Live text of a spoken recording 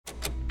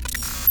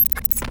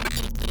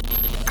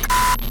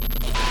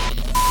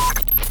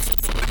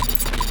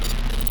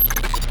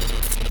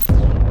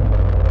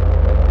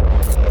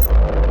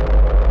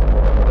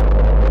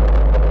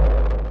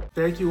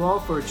Thank you all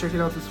for checking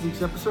out this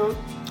week's episode.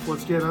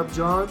 Once again, I'm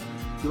John.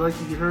 If you like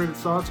what you heard and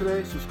saw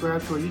today,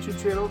 subscribe to our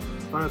YouTube channel,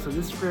 find us on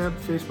Instagram,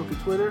 Facebook, and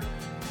Twitter,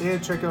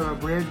 and check out our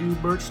brand new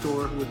merch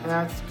store with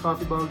hats,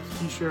 coffee mugs,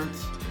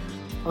 t-shirts,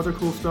 other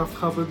cool stuff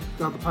coming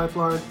down the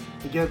pipeline.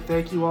 Again,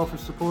 thank you all for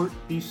support.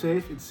 Be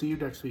safe, and see you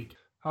next week.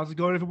 How's it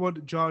going,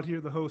 everyone? John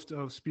here, the host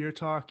of Spear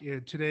Talk,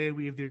 and today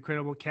we have the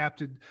incredible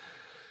Captain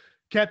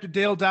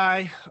Dale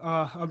Dye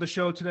on the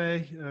show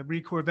today,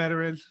 Marine Corps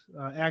veteran,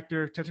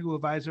 actor, technical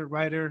advisor,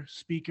 writer,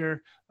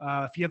 speaker.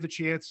 If you have the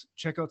chance,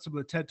 check out some of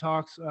the TED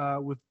Talks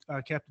with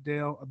Captain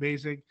Dale.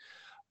 Amazing.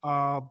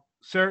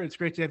 Sir, it's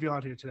great to have you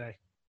on here today.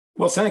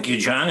 Well, thank you,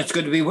 John. It's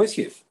good to be with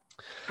you.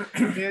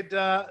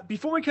 And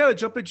before we kind of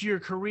jump into your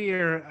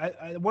career,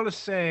 I want to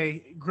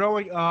say,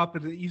 growing up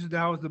and even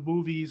now with the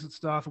movies and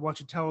stuff and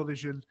watching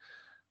television,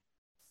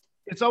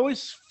 it's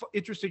always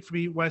interesting for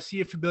me when I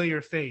see a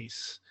familiar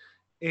face.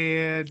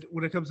 And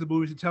when it comes to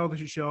movies and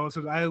television shows,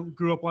 and I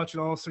grew up watching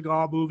all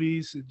Seagal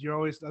movies, and You're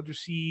Always Under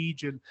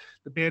Siege, and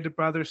the Band of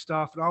Brothers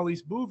stuff, and all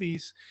these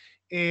movies.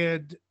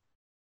 And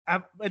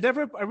I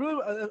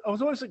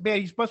was always like,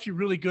 man, he must be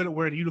really good at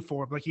wearing a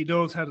uniform. Like, he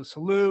knows how to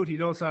salute, he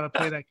knows how to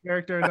play that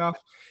character enough.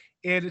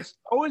 And it's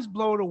always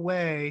blown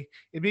away.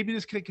 And maybe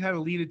this can kind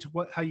of lead into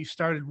how you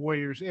started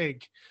Warriors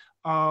Inc.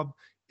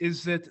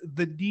 Is that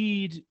the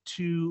need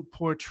to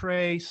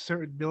portray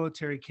certain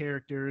military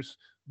characters,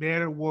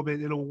 man or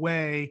woman, in a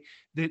way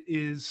that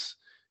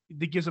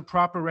gives a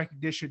proper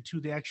recognition to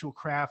the actual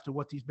craft and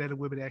what these men and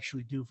women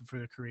actually do for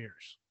their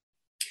careers.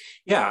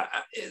 Yeah,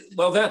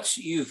 well,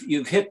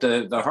 you've hit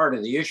the heart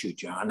of the issue,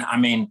 John. I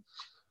mean,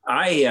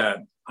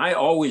 I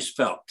always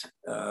felt,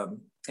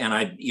 and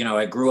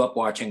I grew up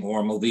watching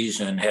war movies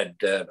and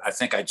I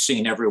think I'd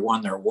seen every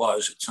one there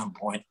was at some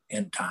point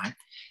in time.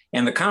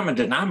 And the common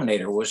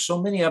denominator was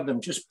so many of them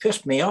just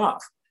pissed me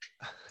off.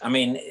 I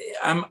mean,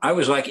 I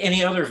was like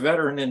any other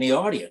veteran in the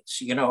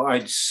audience.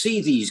 I'd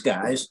see these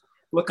guys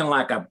looking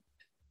like a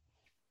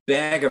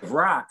bag of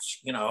rocks,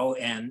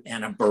 and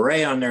a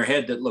beret on their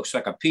head that looks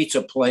like a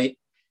pizza plate.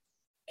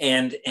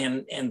 And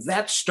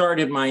that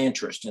started my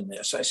interest in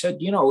this. I said,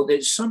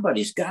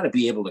 somebody's got to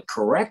be able to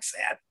correct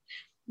that.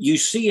 You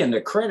see in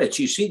the credits,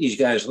 you see these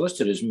guys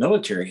listed as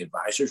military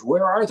advisors.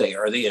 Where are they?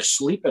 Are they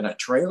asleep in a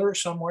trailer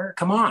somewhere?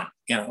 Come on,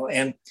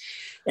 and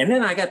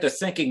then I got to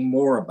thinking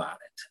more about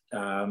it.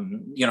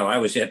 I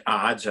was at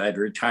odds. I'd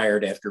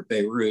retired after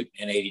Beirut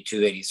in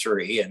 82,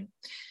 83.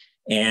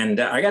 And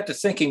I got to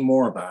thinking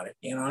more about it.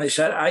 And I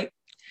said,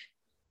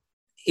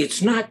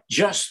 it's not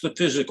just the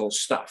physical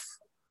stuff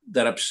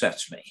that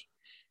upsets me.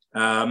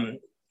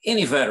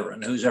 Any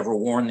veteran who's ever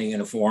worn the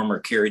uniform or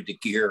carried the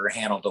gear or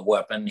handled a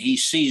weapon, he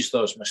sees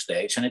those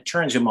mistakes and it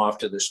turns him off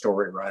to the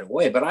story right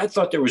away. But I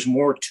thought there was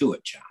more to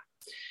it, John.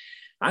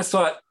 I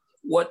thought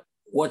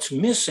what's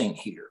missing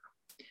here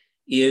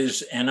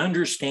is an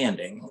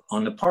understanding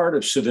on the part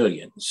of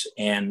civilians.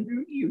 And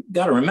you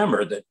got to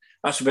remember that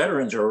us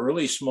veterans are a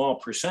really small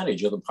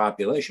percentage of the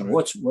population.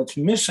 Right. What's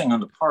missing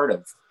on the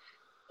part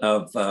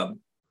of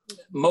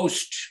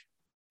most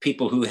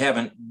people who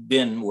haven't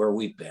been where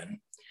we've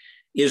been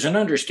is an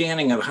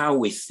understanding of how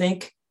we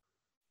think,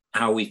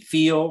 how we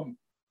feel,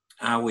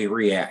 how we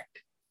react,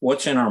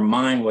 what's in our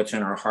mind, what's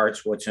in our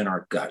hearts, what's in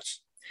our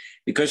guts,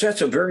 because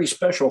that's a very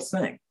special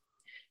thing.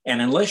 And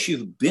unless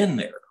you've been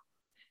there,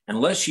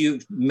 unless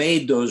you've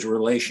made those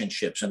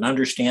relationships and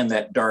understand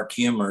that dark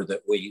humor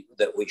that we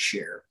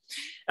share,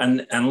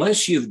 and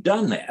unless you've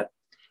done that,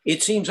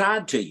 it seems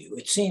odd to you.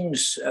 It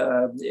seems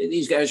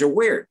these guys are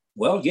weird.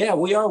 Well, yeah,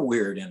 we are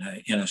weird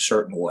in a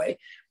certain way.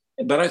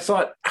 But I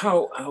thought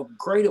how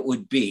great it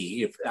would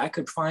be if I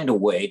could find a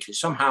way to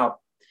somehow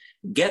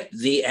get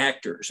the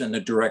actors and the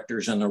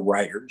directors and the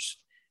writers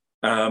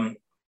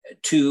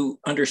to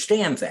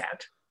understand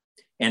that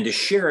and to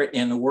share it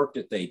in the work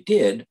that they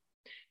did.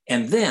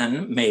 And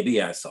then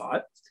maybe I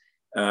thought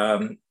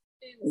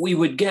we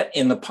would get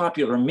in the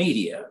popular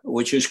media,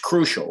 which is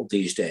crucial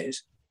these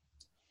days,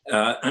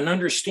 an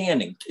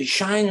understanding, to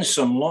shine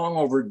some long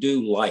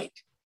overdue light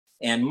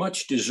and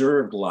much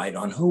deserved light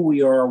on who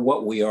we are,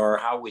 what we are,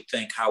 how we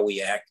think, how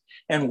we act,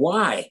 and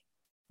why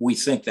we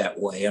think that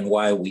way and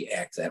why we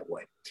act that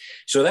way.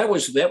 So that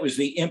was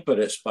the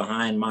impetus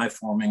behind my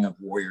forming of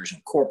Warriors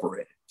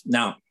Incorporated.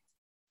 Now,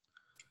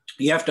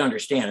 you have to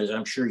understand, as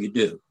I'm sure you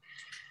do,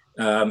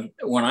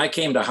 when I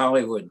came to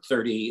Hollywood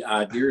 30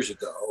 odd years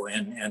ago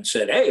and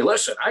said, hey,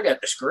 listen, I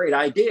got this great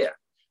idea.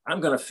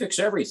 I'm going to fix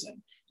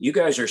everything. You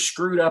guys are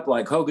screwed up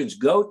like Hogan's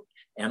goat,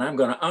 and I'm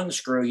going to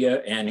unscrew you,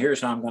 and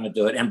here's how I'm going to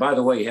do it. And by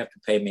the way, you have to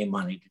pay me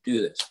money to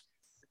do this.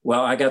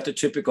 Well, I got the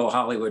typical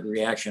Hollywood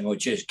reaction,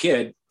 which is,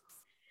 kid,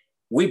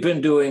 we've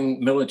been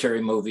doing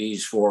military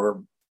movies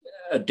for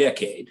a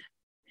decade,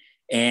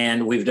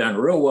 and we've done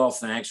real well,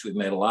 thanks. We've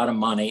made a lot of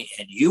money,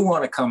 and you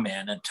want to come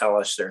in and tell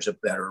us there's a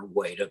better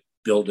way to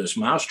build this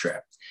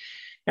mousetrap.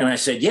 And I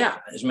said, yeah,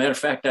 as a matter of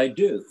fact, I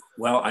do.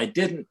 Well, I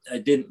didn't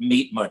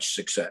meet much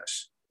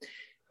success.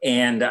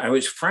 And I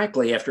was,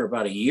 frankly, after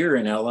about a year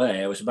in LA,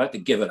 I was about to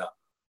give it up.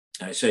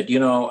 I said, you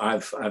know,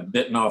 I've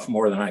bitten off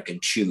more than I can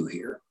chew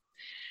here.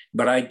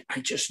 But I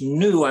just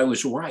knew I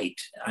was right.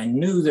 I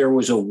knew there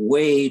was a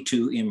way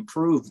to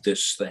improve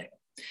this thing.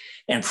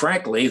 And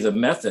frankly, the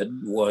method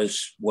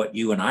was what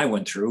you and I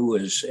went through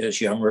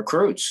as young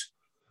recruits.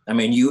 I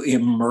mean, you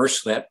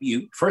immerse that,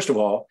 first of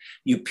all,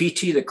 you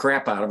PT the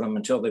crap out of them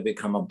until they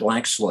become a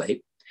blank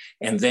slate.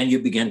 And then you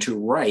begin to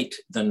write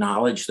the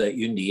knowledge that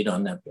you need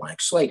on that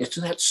blank slate. It's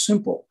that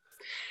simple.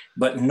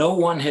 But no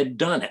one had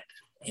done it.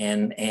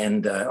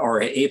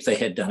 Or if they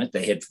had done it,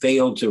 they had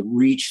failed to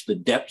reach the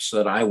depths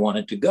that I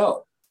wanted to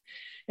go.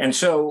 And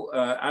so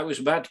I was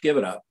about to give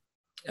it up.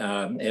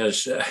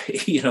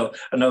 You know,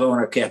 another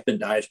one of Captain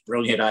Dye's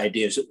brilliant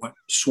ideas that went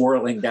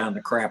swirling down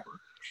the crapper.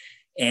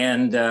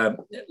 And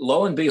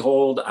lo and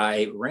behold,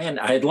 I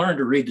had learned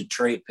to read the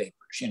trade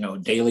papers, you know,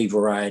 Daily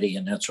Variety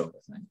and that sort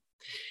of thing.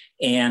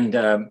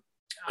 And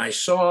I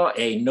saw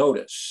a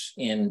notice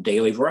in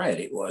Daily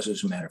Variety, it was,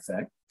 as a matter of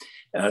fact,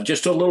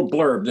 just a little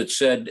blurb that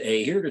said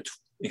a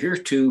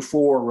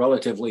heretofore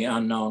relatively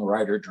unknown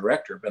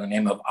writer-director by the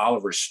name of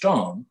Oliver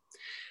Stone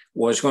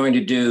was going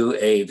to do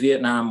a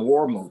Vietnam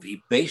War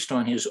movie based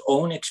on his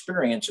own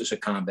experience as a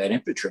combat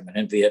infantryman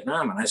in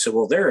Vietnam. And I said,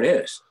 well, there it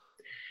is.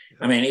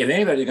 I mean, if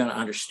anybody's going to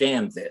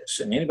understand this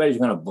and anybody's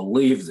going to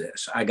believe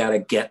this, I got to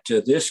get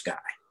to this guy.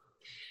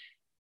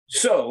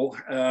 So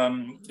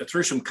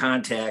through some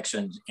contacts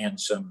and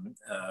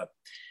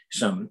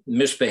some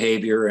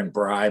misbehavior and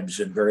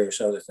bribes and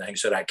various other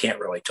things that I can't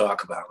really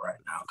talk about right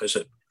now because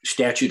the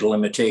statute of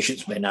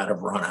limitations may not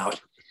have run out,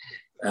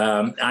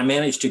 I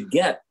managed to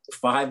get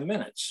 5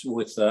 minutes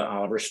with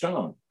Oliver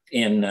Stone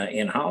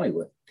in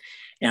Hollywood.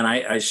 And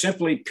I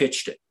simply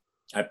pitched it.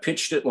 I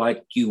pitched it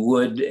like you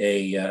would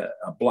a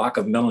block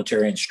of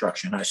military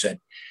instruction. I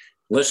said,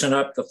 listen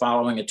up, the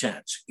following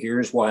intents.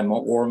 Here's why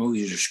war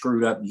movies are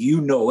screwed up.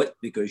 You know it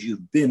because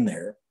you've been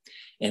there.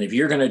 And if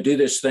you're going to do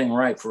this thing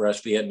right for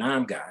us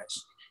Vietnam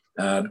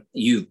guys,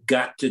 you've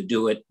got to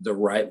do it the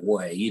right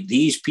way.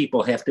 These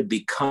people have to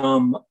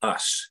become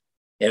us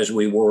as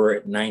we were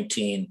at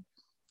 19,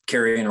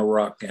 carrying a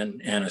ruck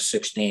and a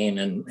 16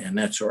 and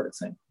that sort of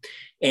thing.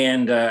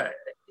 And,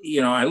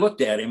 you know, I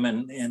looked at him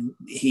and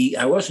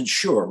I wasn't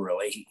sure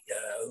really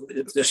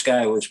if this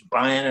guy was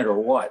buying it or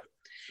what,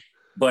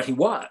 but he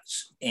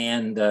was.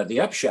 And the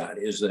upshot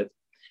is that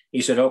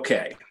he said,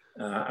 okay,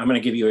 I'm going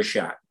to give you a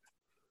shot.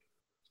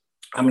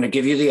 I'm going to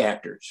give you the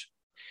actors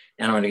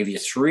and I'm going to give you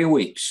 3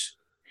 weeks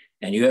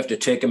and you have to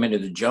take them into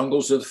the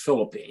jungles of the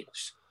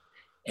Philippines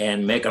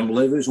and make them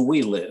live as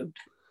we lived.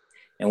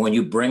 And when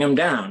you bring them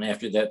down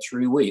after that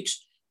 3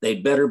 weeks,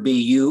 they'd better be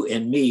you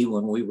and me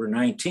when we were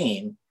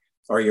 19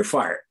 or you're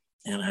fired.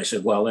 And I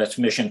said, well, that's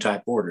mission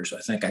type orders. I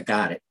think I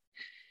got it.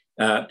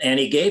 And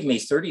he gave me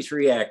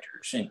 33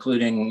 actors,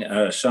 including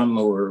some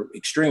who were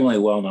extremely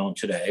well known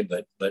today,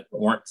 but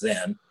weren't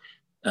then.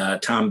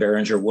 Tom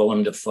Berenger,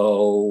 Willem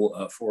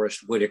Dafoe,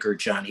 Forrest Whitaker,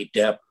 Johnny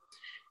Depp,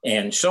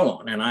 and so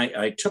on. And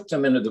I took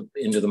them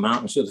into the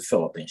mountains of the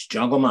Philippines,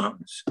 jungle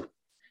mountains,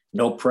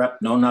 no prep,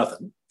 no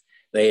nothing.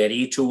 They had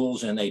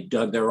e-tools and they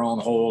dug their own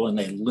hole and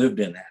they lived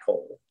in that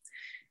hole.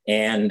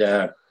 And,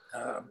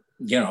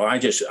 you know,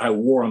 I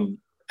wore them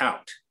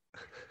out.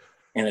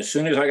 And as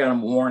soon as I got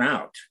them worn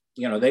out,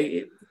 you know,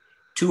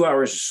 2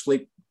 hours of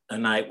sleep a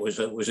night was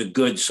a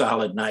good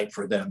solid night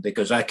for them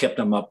because I kept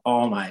them up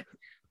all night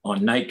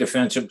on night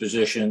defensive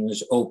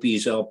positions,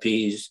 OPs,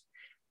 LPs,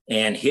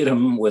 and hit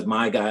them with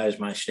my guys.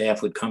 My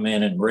staff would come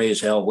in and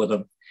raise hell with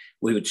them.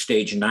 We would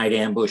stage night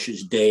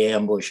ambushes, day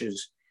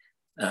ambushes.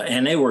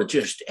 And they were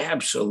just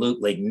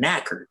absolutely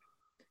knackered,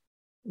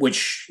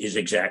 which is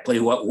exactly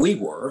what we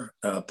were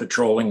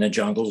patrolling the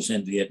jungles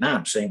in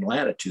Vietnam, same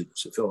latitude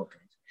as the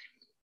Philippines.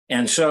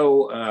 And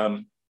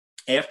so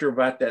after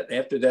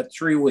that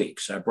 3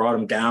 weeks, I brought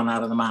them down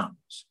out of the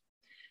mountains.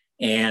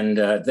 And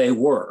they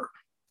were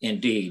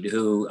indeed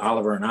who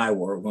Oliver and I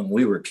were when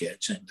we were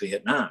kids in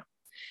Vietnam.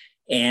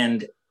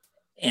 And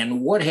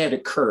what had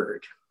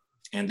occurred,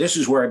 and this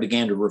is where I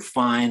began to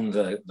refine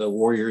the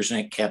Warriors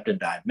Inc. Captain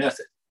Dye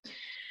method,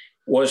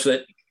 was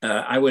that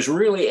I was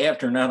really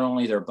after not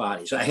only their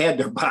bodies, I had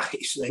their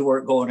bodies, they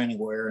weren't going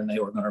anywhere and they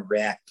were going to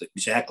react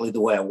exactly the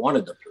way I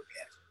wanted them to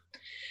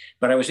react,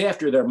 but I was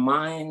after their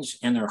minds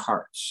and their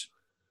hearts.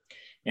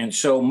 And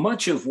so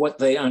much of what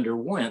they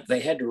underwent, they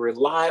had to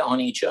rely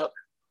on each other.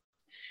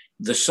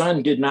 The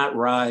sun did not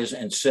rise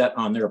and set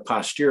on their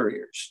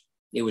posteriors.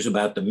 It was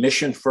about the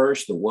mission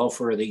first, the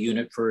welfare of the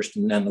unit first,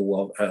 and then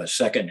the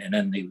second, and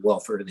then the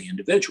welfare of the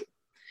individual.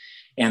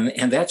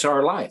 And that's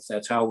our life.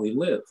 That's how we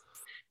live.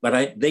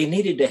 But they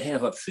needed to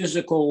have a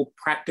physical,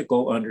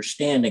 practical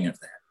understanding of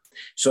that.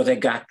 So they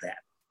got that.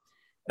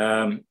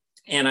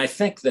 And I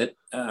think that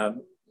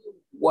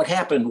what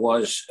happened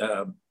was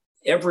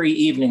every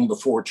evening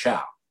before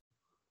chow,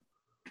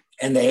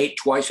 and they ate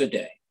twice a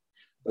day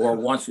or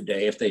once a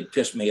day if they'd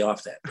pissed me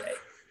off that day.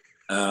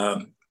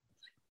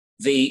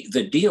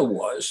 The deal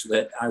was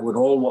that I would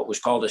hold what was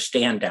called a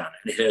stand down,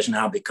 and it has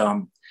now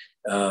become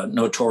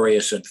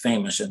notorious and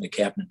famous in the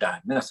Captain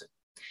Dye method.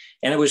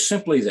 And it was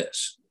simply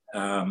this.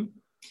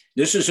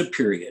 This is a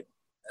period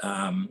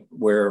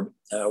where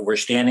we're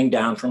standing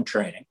down from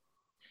training.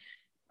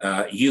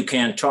 You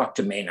can talk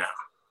to me now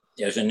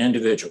as an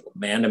individual,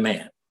 man to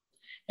man,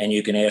 and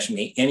you can ask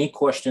me any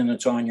question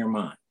that's on your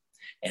mind.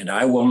 And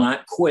I will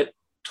not quit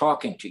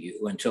talking to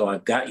you until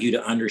I've got you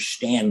to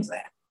understand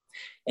that.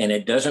 And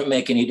it doesn't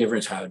make any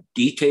difference how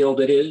detailed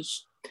it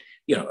is.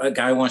 You know, a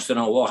guy wants to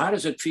know, well, how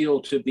does it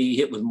feel to be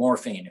hit with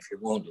morphine if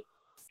you're wounded?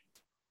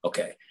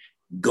 Okay,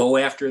 go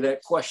after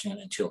that question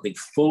until he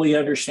fully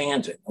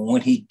understands it. And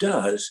when he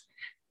does,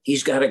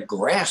 he's got a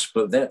grasp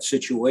of that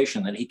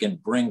situation that he can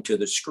bring to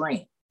the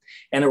screen.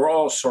 And there were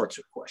all sorts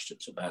of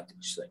questions about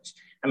these things.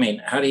 I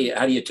mean, how do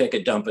you take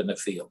a dump in the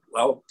field?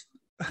 Well,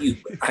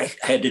 I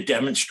had to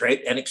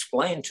demonstrate and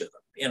explain to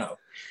them, you know.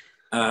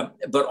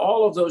 But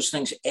all of those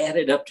things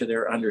added up to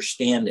their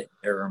understanding,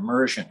 their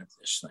immersion of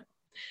this thing.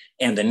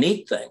 And the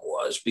neat thing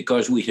was,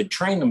 because we had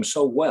trained them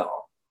so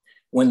well,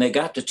 when they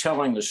got to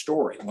telling the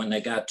story, when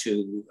they got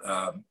to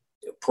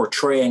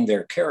portraying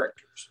their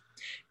characters,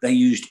 they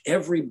used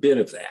every bit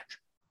of that,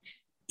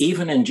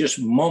 even in just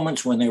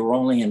moments when they were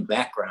only in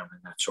background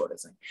and that sort of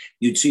thing.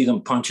 You'd see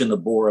them punch in the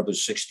bore of a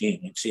 16.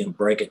 You'd see them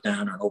break it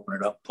down and open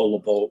it up, pull a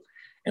bolt,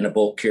 and a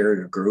bolt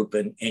carrier group.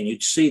 And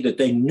you'd see that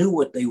they knew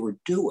what they were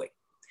doing.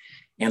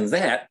 And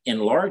that, in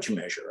large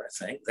measure,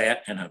 I think,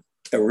 that and a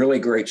really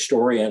great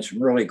story and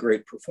some really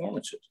great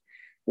performances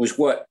was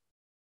what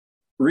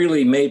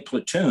really made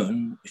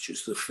Platoon, which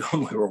is the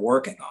film we were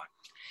working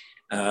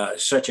on,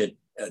 such a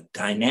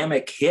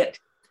dynamic hit.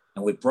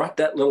 And we brought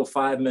that little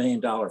 $5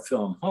 million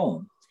film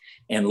home.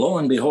 And lo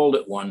and behold,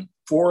 it won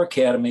 4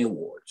 Academy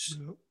Awards,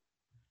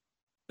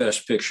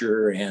 Best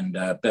Picture and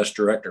Best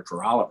Director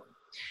for Oliver.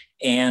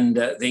 And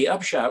the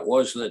upshot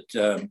was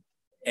that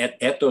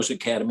at those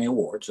Academy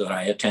Awards that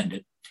I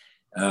attended,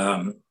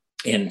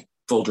 in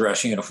full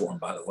dress uniform,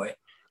 by the way,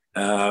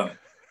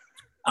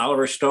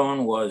 Oliver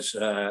Stone was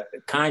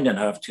kind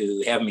enough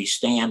to have me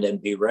stand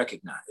and be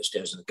recognized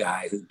as the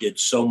guy who did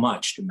so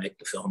much to make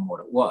the film what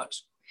it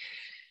was.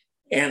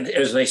 And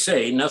as they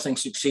say, nothing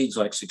succeeds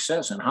like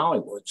success in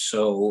Hollywood.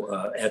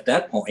 So at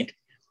that point,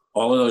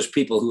 all of those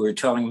people who were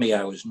telling me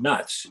I was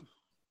nuts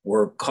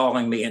were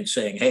calling me and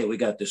saying, hey, we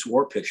got this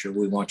war picture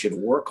we want you to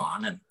work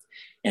on.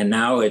 And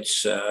now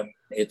it's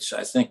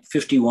I think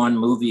 51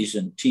 movies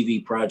and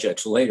TV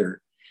projects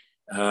later.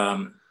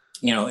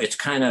 You know, it's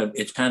kind of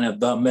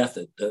the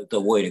method, the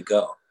way to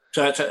go.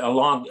 So that's a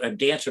long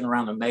dancing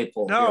around the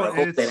maypole. No,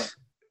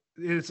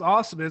 it's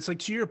awesome. It's like,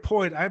 to your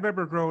point, I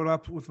remember growing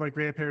up with my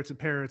grandparents and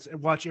parents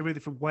and watching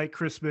everything from White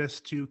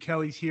Christmas to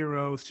Kelly's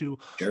Heroes to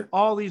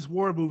all these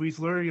war movies,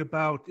 learning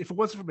about, if it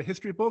wasn't from a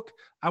history book,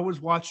 I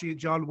was watching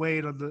John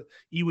Wayne on the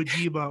Iwo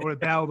Jima or the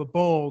Battle of the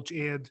Bulge.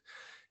 And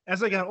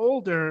as I got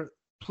older,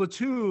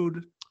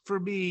 Platoon for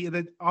me, and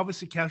then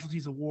obviously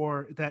Casualties of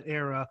War, that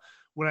era,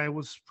 when I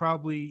was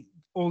probably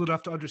old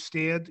enough to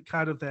understand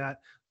kind of that.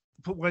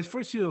 But when I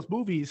first see those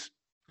movies,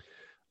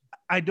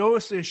 I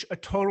noticed a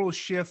total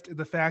shift in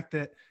the fact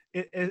that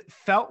it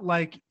felt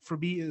like, for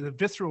me, in a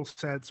visceral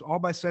sense, all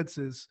my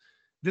senses,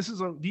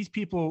 these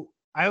people,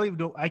 I don't even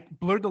know, I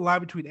blurred the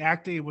line between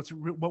acting and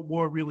what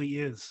war really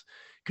is.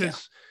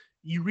 Because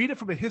you read it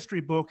from a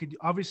history book, and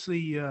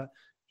obviously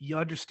you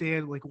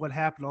understand like what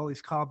happened, all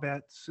these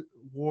combat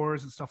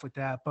wars and stuff like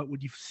that. But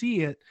when you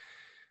see it,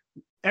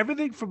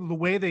 everything from the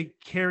way they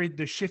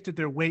shifted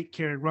their weight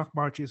carrying ruck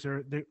marches,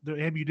 or their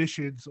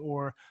ammunitions,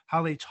 or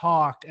how they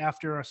talked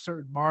after a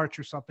certain march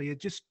or something,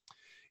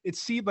 it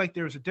seemed like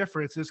there was a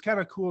difference. It's kind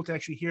of cool to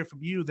actually hear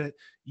from you that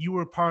you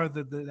were part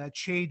of that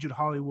change in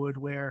Hollywood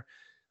where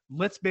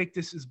let's make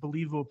this as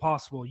believable as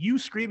possible. You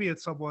screaming at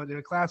someone in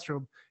a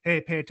classroom, hey,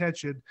 pay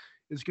attention,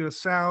 is going to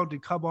sound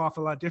and come off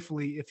a lot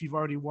differently if you've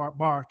already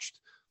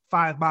marched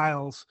 5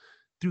 miles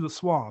through the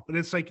swamp. And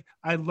it's like,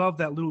 I love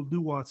that little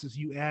nuances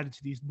you added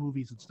to these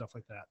movies and stuff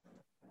like that.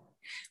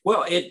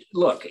 Well,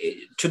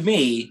 to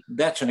me,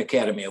 that's an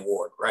Academy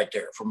Award right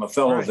there from a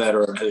fellow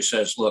veteran who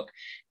says, look,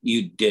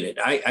 you did it.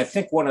 I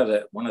think one of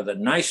the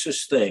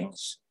nicest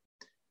things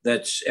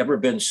that's ever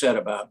been said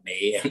about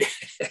me,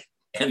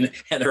 and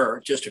there are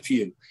just a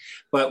few,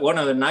 but one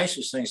of the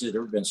nicest things that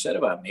ever been said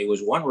about me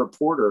was one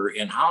reporter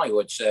in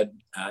Hollywood said,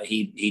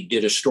 he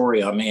did a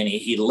story on me, and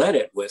he led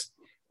it with,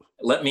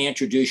 let me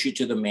introduce you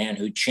to the man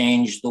who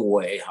changed the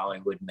way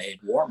Hollywood made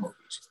war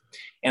movies.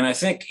 And I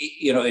think,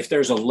 you know, if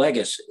there's a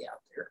legacy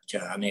out there,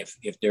 John,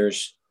 if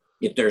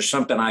there's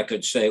something I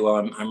could say, well,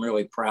 I'm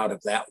really proud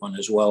of that one,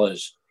 as well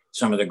as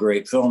some of the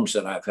great films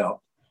that I've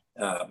helped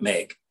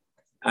make.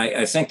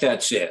 I think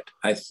that's it.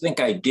 I think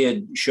I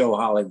did show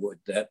Hollywood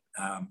that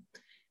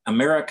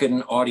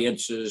American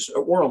audiences,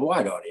 or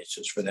worldwide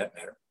audiences for that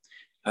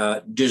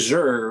matter,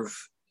 deserve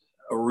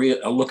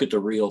a look at the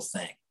real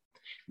thing.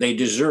 They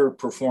deserve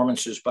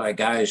performances by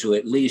guys who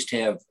at least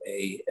have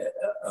a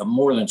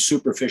more than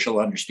superficial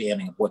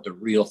understanding of what the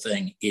real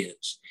thing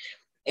is.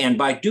 And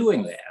by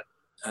doing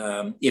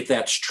that, if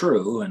that's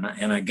true, and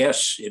I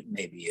guess it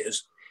maybe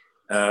is,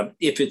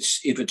 if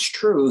it's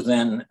true,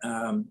 then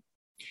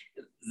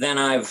then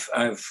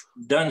I've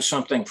done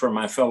something for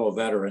my fellow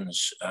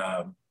veterans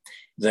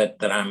that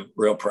I'm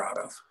real proud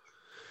of.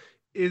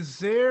 Is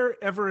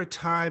there ever a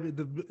time in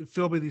the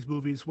filming these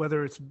movies,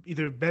 whether it's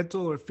either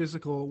mental or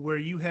physical, where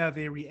you have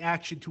a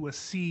reaction to a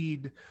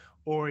scene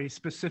or a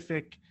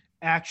specific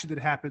action that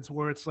happens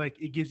where it's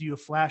like it gives you a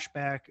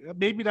flashback,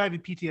 maybe not even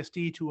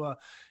PTSD, to a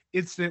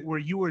incident where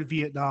you were in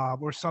Vietnam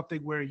or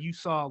something where you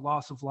saw a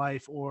loss of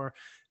life? Or,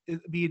 I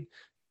mean,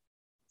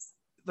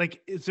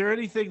 like, is there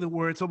anything that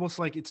where it's almost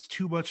like it's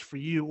too much for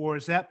you, or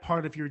is that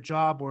part of your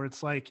job where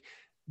it's like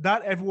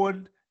not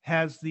everyone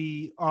has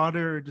the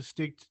honor or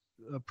distinct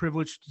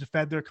privilege to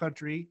defend their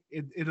country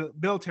in a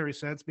military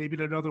sense, maybe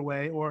in another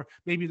way, or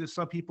maybe there's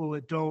some people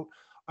that don't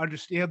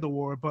understand the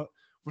war, but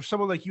for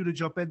someone like you to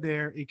jump in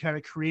there and kind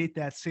of create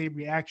that same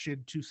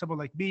reaction to someone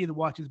like me that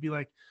watches be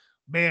like,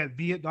 man,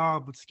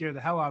 Vietnam would scare the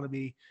hell out of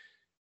me.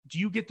 Do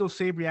you get those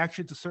same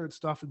reactions to certain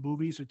stuff in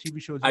movies or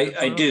TV shows?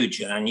 I do,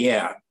 John.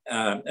 Yeah,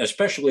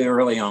 especially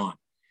early on.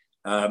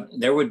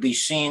 There would be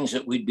scenes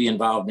that we'd be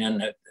involved in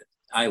that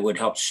I would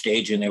help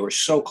stage, and they were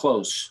so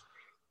close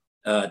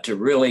to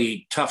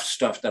really tough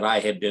stuff that I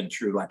had been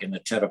through, like in the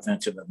Tet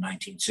Offensive of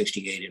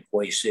 1968 in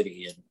Hue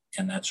City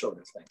and that sort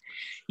of thing.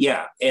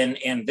 Yeah,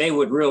 and they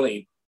would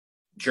really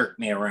jerk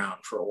me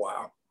around for a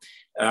while.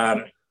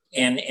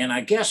 And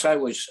I guess I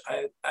was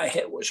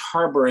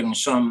harboring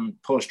some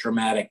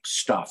post-traumatic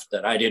stuff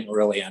that I didn't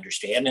really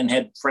understand and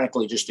had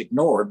frankly just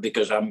ignored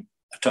because I'm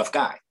a tough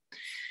guy.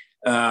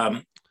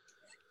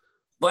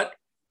 But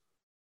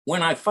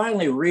when I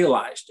finally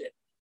realized it,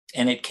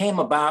 and it came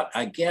about,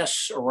 I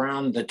guess,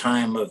 around the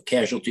time of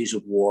Casualties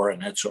of War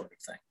and that sort of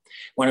thing,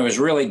 when I was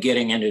really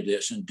getting into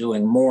this and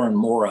doing more and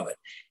more of it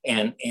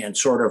and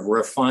sort of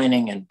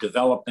refining and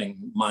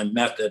developing my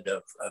method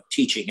of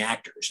teaching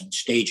actors and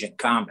staging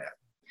combat.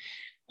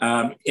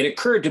 It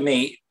occurred to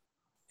me,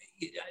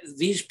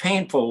 these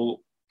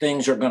painful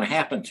things are going to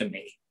happen to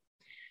me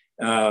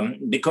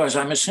because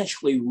I'm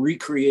essentially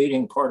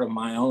recreating part of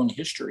my own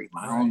history,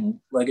 my own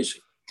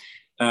legacy.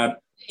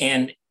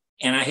 And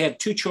I had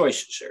two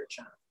choices there,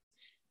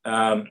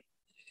 John.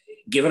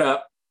 Give it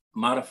up,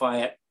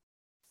 modify it,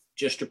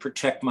 just to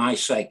protect my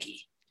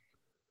psyche.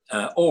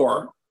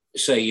 Or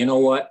say, you know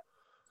what,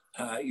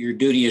 your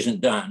duty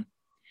isn't done.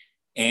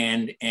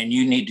 And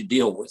you need to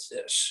deal with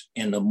this.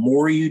 And the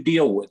more you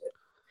deal with it,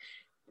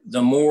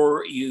 the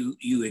more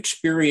you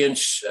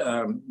experience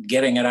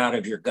getting it out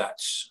of your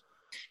guts.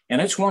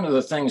 And it's one of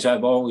the things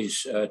I've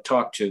always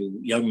talked to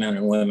young men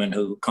and women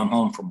who come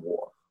home from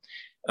war.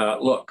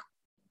 Look,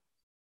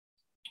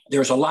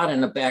 there's a lot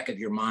in the back of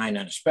your mind,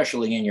 and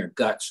especially in your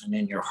guts and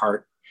in your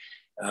heart,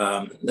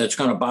 that's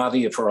going to bother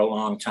you for a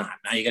long time.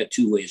 Now, you got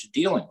two ways of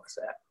dealing with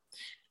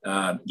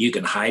that. You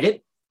can hide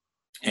it,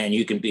 and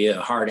you can be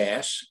a hard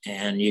ass,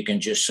 and you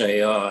can just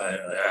say, oh,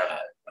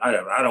 I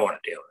don't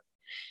want to deal with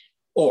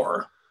it.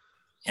 Or,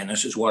 and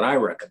this is what I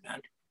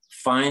recommend,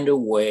 find a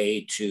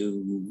way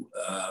to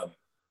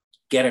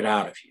get it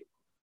out of you.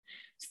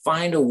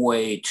 Find a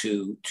way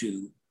to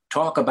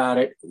talk about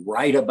it,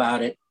 write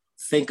about it,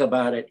 think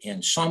about it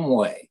in some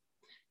way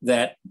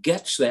that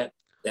gets that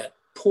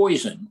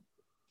poison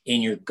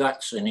in your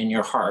guts and in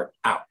your heart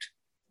out.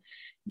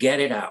 Get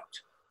it out.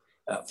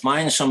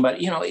 Find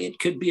somebody, it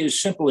could be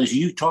as simple as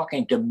you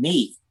talking to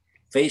me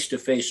face to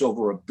face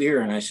over a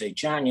beer. And I say,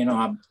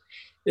 John,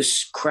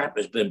 this crap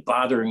has been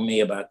bothering me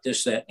about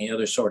this, that, and the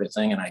other sort of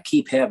thing. And I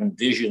keep having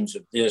visions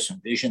of this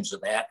and visions of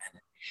that.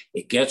 And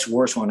it gets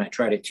worse when I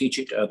try to teach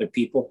it to other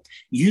people.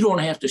 You don't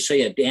have to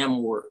say a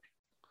damn word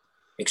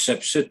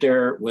except sit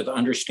there with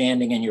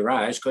understanding in your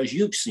eyes because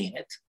you've seen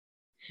it.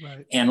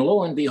 Right. And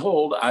lo and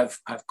behold, I've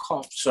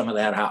coughed some of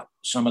that out.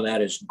 Some of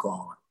that is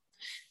gone.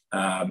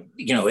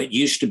 It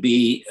used to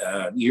be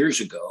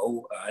years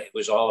ago, it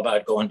was all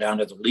about going down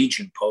to the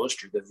Legion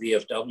post or the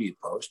VFW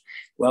post.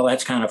 Well,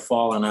 that's kind of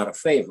fallen out of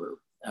favor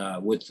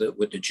with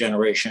the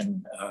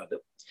generation that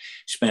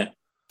spent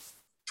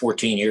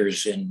 14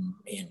 years in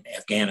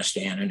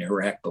Afghanistan and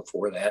Iraq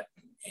before that.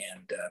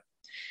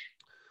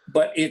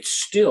 But it's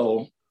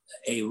still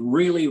a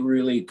really,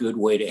 really good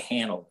way to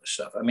handle this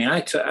stuff. I mean,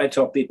 I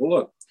tell people,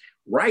 look,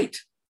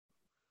 write.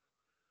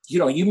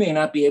 You may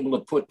not be able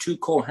to put two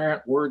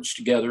coherent words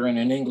together in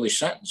an English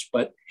sentence,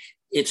 but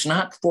it's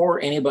not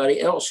for anybody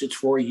else. It's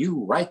for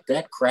you. Write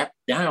that crap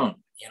down,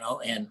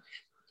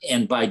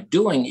 and by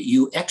doing it,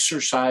 you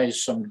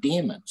exercise some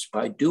demons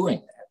by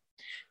doing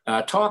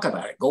that. Talk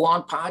about it. Go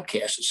on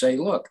podcasts and say,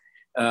 look,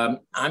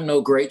 I'm no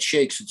great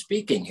shakes at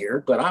speaking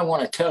here, but I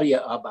want to tell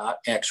you about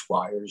X,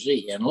 Y, or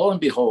Z. And lo and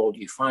behold,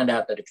 you find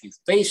out that if you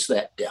face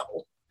that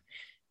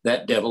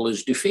devil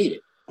is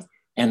defeated.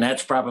 And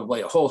that's probably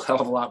a whole hell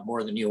of a lot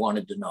more than you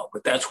wanted to know,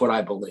 but that's what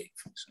I believe.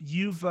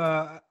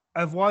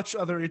 I've watched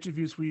other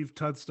interviews where you've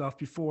done stuff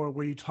before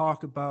where you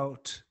talk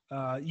about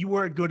you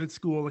weren't good at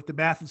school, like the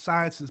math and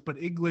sciences, but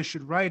English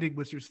and writing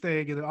was your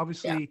thing. And then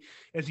obviously,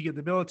 as you get in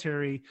the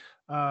military,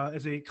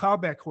 as a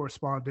combat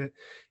correspondent,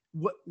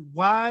 what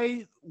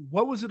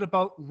was it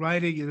about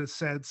writing in a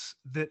sense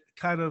that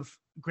kind of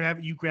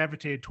you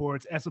gravitated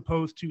towards, as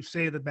opposed to,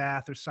 say, the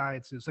math or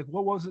sciences? Like,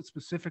 what was it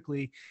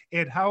specifically,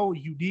 and how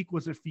unique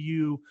was it for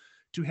you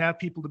to have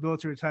people in the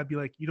military at the time be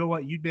like, you know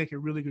what, you'd make a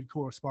really good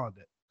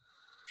correspondent?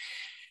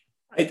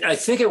 I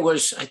think it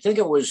was. I think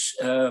it was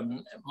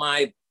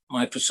my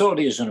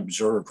facility as an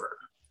observer.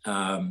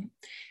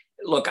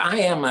 Look, I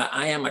am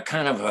a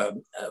kind of a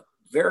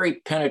very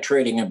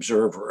penetrating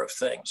observer of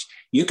things.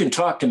 You can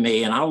talk to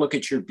me, and I'll look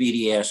at your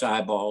beady ass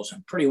eyeballs,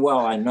 and pretty well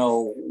I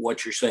know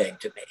what you're saying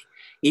to me,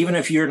 even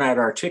if you're not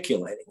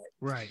articulating it.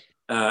 Right.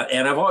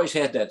 And I've always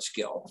had that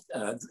skill.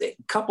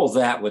 Couple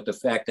that with the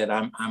fact that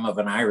I'm of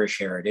an Irish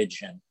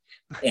heritage,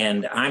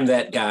 and I'm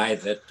that guy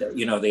that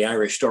the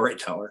Irish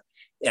storyteller.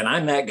 And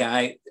I'm that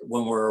guy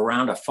when we're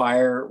around a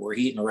fire, we're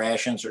eating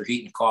rations or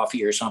eating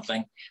coffee or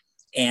something.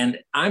 And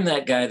I'm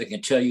that guy that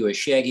can tell you a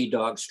shaggy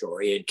dog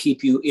story and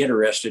keep you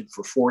interested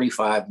for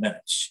 45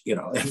 minutes,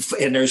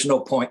 and there's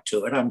no point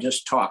to it. I'm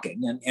just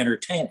talking and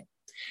entertaining.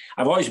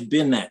 I've always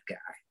been that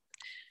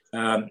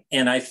guy.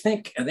 And I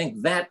think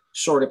that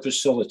sort of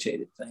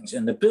facilitated things.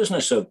 And the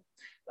business of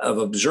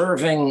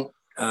observing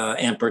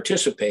and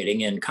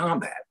participating in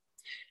combat,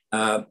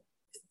 the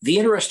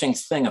interesting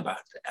thing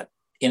about that,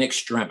 in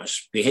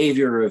extremis,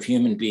 behavior of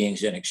human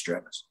beings in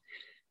extremis.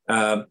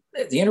 The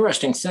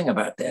interesting thing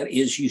about that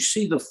is you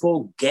see the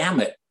full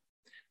gamut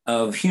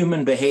of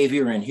human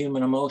behavior and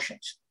human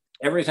emotions,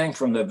 everything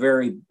from the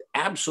very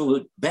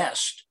absolute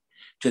best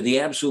to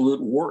the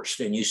absolute worst,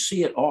 and you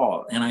see it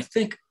all. And I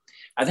think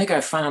I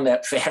found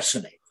that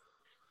fascinating.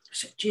 I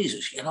said,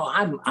 Jesus,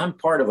 I'm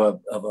part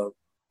of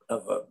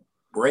a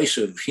race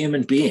of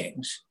human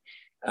beings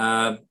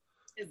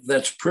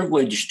that's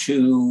privileged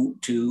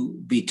to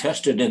be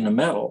tested in the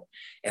metal.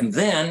 And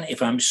then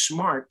if I'm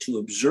smart, to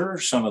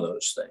observe some of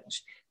those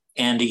things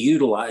and to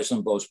utilize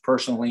them both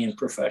personally and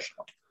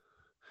professionally.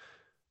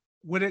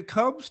 When it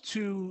comes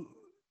to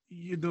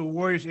the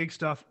Warriors Inc.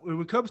 stuff, when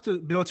it comes to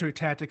military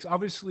tactics,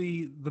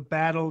 obviously the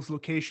battles,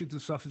 locations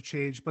and stuff have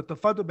changed, but the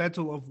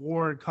fundamental of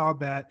war and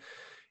combat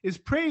is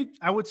pretty,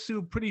 I would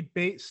assume,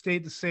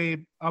 stayed the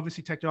same.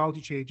 Obviously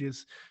technology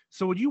changes.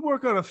 So when you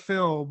work on a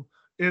film,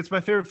 and it's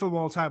my favorite film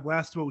of all time,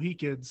 Last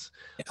Mohicans.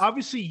 Yeah.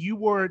 Obviously, you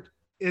weren't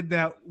in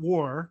that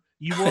war.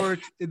 You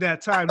weren't in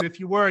that time. And if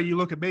you were, you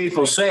look amazing.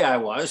 People say I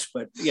was,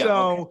 but yeah.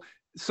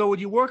 So when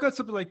you work on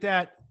something like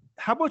that,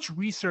 how much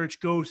research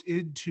goes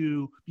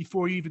into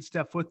before you even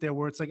step foot there,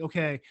 where it's like,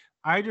 okay,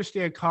 I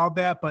understand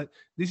combat, but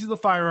these are the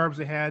firearms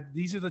they had.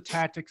 These are the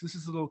tactics. This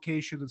is the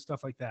location and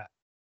stuff like that.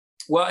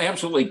 Well,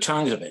 absolutely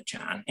tons of it,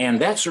 John.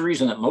 And that's the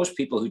reason that most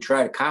people who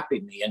try to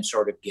copy me and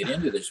sort of get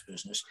into this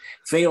business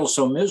fail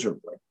so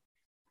miserably.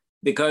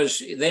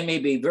 Because they may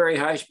be very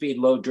high speed,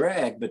 low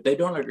drag, but they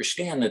don't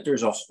understand that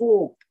there's a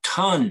whole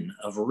ton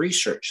of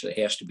research that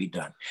has to be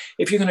done.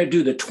 If you're going to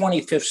do the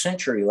 25th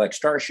century like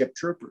Starship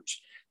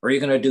Troopers, or you're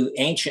going to do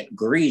ancient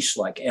Greece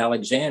like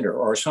Alexander,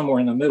 or somewhere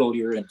in the middle,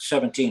 you're in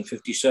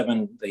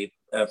 1757, the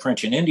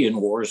French and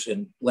Indian Wars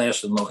and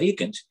Last of the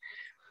Mohicans,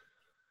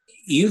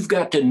 you've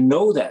got to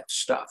know that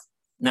stuff.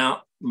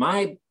 Now,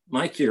 my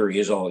theory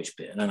has always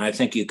been, and I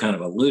think you kind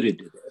of alluded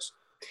to this,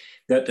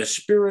 that the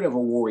spirit of a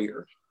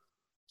warrior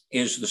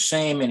is the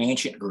same in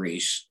ancient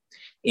Greece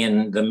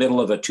in the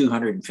middle of a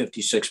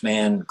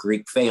 256-man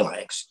Greek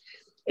phalanx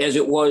as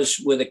it was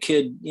with a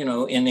kid,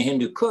 in the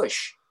Hindu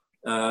Kush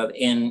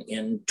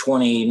in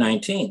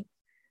 2019.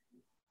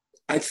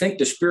 I think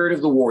the spirit of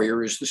the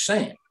warrior is the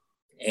same.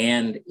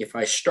 And if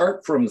I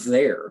start from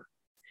there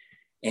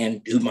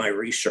and do my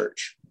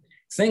research,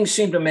 things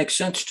seem to make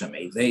sense to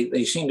me.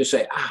 They seem to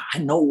say, I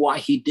know why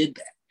he did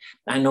that.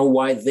 I know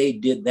why they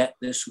did that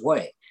this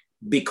way.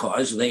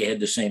 Because they had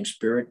the same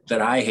spirit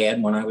that I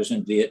had when I was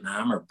in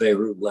Vietnam or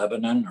Beirut,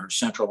 Lebanon, or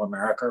Central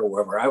America, or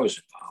wherever I was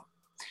involved.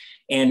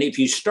 And if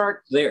you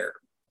start there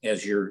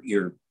as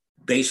your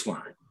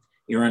baseline,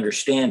 your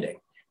understanding,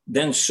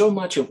 then so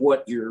much of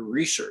what you're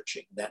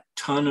researching, that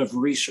ton of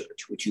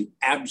research, which you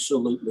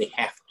absolutely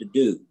have to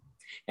do,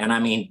 and I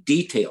mean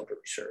detailed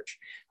research.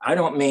 I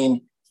don't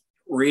mean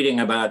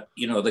reading about,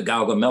 the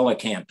Gaugamela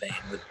campaign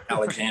with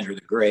Alexander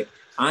the Great.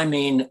 I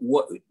mean,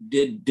 what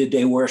did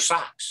they wear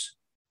socks?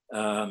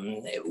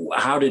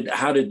 How did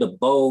the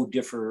bow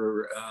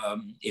differ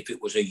if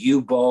it was a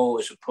yew bow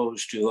as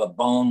opposed to a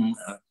bone?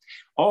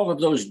 All of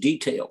those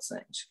detail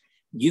things.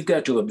 You've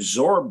got to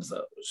absorb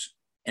those,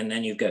 and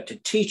then you've got to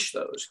teach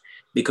those,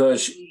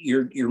 because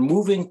you're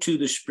moving to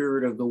the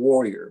spirit of the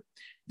warrior.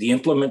 The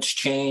implements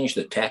change,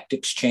 the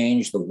tactics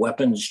change, the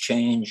weapons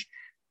change,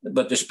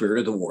 but the spirit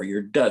of the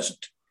warrior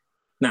doesn't.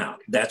 Now,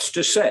 that's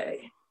to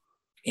say,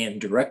 in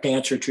direct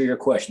answer to your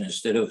question,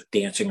 instead of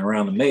dancing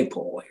around the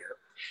maypole here,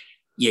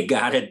 you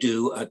got to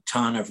do a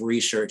ton of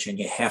research, and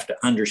you have to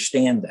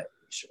understand that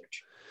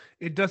research.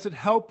 It doesn't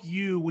help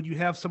you when you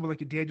have someone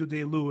like a Daniel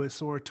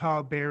Day-Lewis or a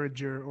Tom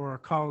Berenger or a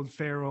Colin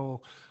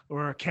Farrell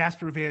or a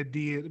Casper Van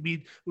Dien. I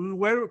mean,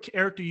 whatever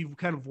character you've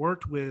kind of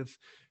worked with,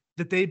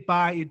 that they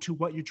buy into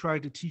what you're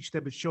trying to teach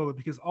them and show them,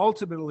 because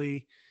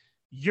ultimately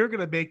you're going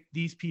to make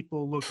these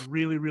people look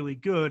really, really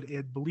good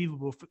and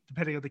believable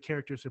depending on the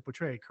characters they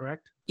portray,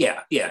 correct?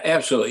 Yeah,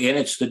 absolutely. And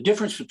it's the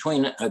difference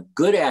between a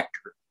good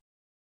actor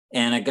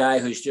and a guy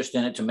who's just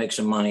in it to make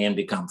some money and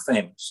become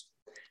famous.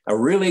 A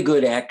really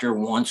good actor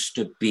wants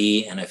to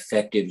be an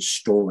effective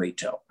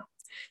storyteller.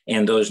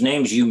 And those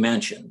names you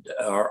mentioned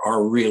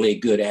are really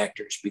good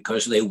actors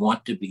because they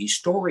want to be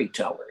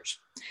storytellers.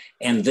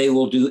 And they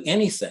will do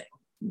anything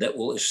that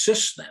will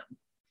assist them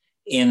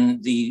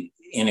in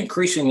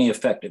increasing the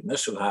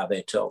effectiveness of how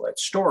they tell that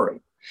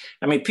story.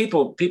 I mean,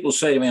 people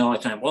say to me all the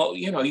time, well,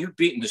 you're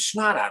beating the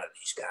snot out of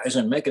these guys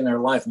and making their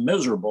life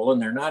miserable,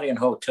 and they're not in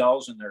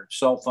hotels and their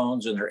cell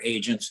phones and their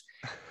agents.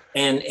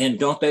 And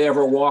don't they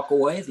ever walk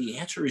away? The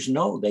answer is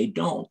no, they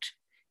don't.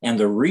 And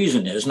the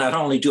reason is not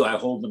only do I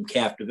hold them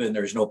captive and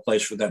there's no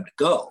place for them to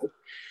go,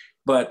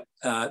 but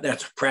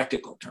that's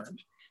practical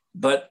terms.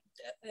 But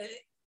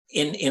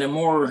in a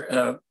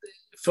more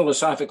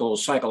philosophical,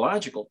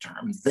 psychological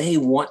term, they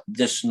want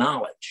this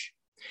knowledge.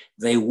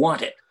 They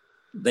want it.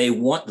 They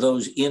want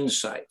those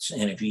insights.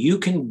 And if you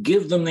can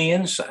give them the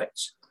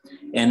insights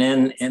and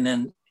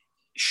then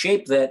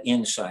shape that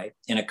insight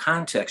in a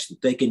context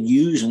that they can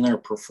use in their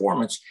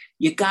performance,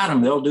 you got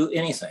them. They'll do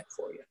anything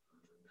for you.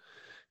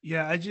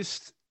 Yeah,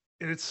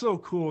 and it's so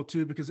cool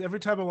too, because every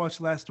time I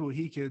watch Last of the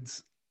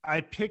Mohicans,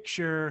 I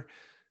picture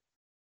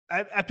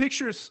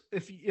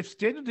if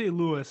Daniel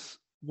Day-Lewis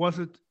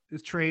wasn't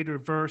as trained or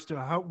versed or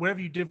whatever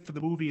you did for the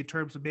movie in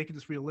terms of making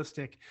this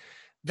realistic,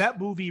 that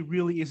movie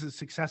really isn't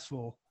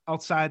successful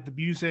outside the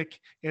music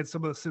and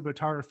some of the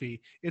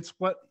cinematography. It's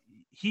what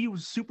he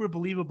was super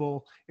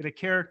believable in a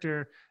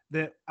character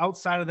that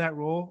outside of that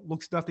role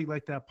looks nothing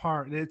like that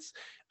part. And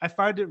I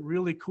find it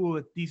really cool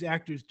that these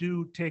actors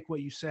do take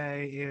what you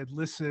say and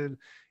listen,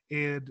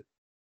 and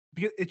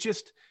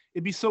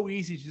it'd be so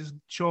easy to just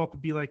show up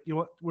and be like, you know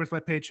what, where's my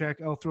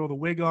paycheck? I'll throw the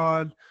wig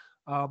on,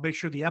 make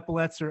sure the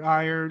epaulets are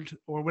ironed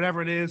or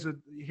whatever it is,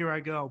 and here I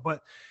go.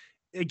 But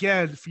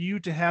again, for you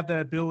to have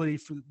that ability,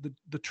 for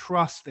the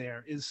trust,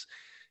 there is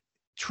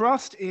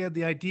trust and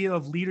the idea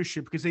of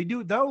leadership, because they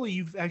do, not only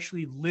you've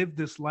actually lived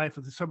this life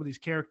with some of these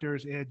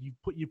characters and you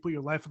put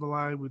your life on the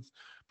line with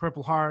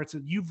Purple Hearts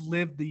and you've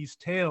lived these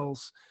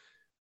tales,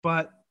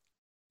 but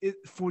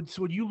so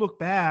when you look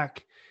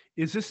back,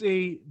 is this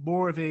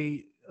more of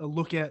a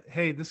look at,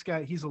 hey, this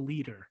guy, he's a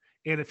leader,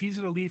 and if he's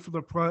going to lead from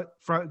the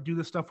front and do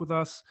this stuff with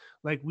us,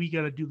 like, we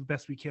got to do the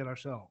best we can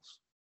ourselves.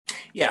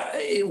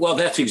 Yeah, well,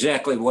 that's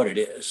exactly what it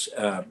is.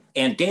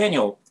 And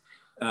Daniel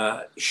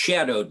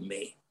shadowed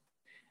me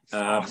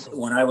awesome.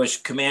 When I was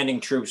commanding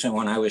troops and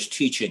when I was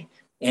teaching.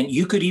 And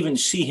you could even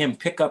see him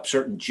pick up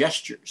certain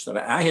gestures that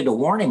I had to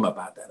warn him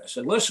about that. I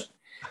said, listen,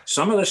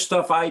 some of the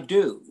stuff I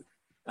do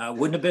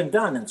wouldn't have been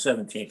done in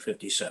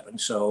 1757,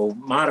 so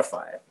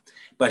modify it.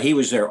 But he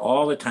was there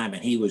all the time,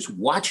 and he was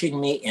watching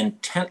me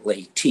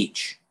intently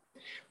teach,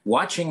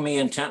 watching me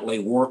intently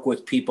work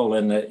with people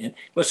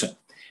listen,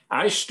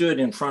 I stood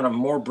in front of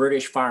more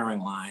British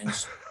firing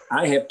lines.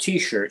 I have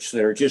T-shirts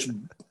that are just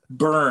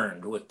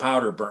burned with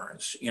powder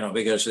burns,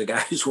 because the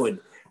guys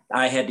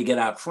I had to get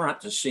out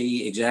front to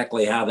see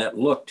exactly how that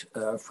looked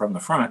from the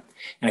front.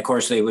 And of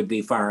course, they would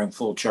be firing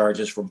full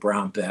charges from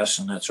Brown Bess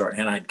and that sort,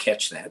 and I'd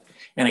catch that.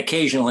 And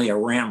occasionally a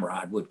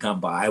ramrod would come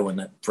by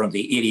from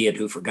the idiot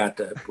who forgot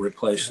to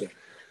replace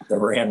the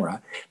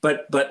ramrod.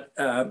 But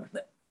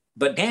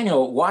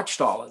Daniel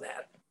watched all of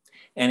that.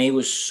 And he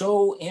was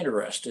so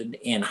interested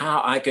in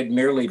how I could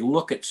merely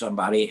look at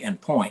somebody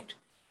and point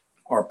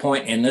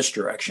in this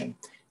direction.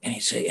 And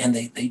he'd say, and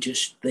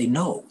they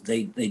know,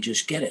 they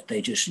just get it.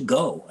 They just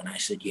go. And I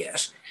said,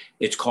 yes,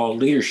 it's called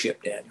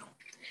leadership, Daniel.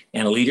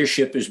 And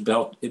leadership is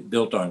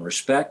built on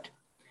respect.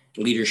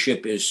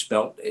 Leadership is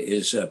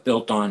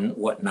built on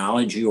what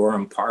knowledge you are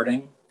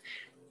imparting.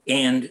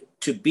 And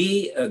to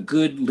be a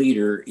good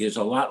leader is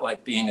a lot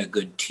like being a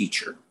good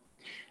teacher.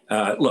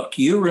 Look,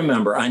 you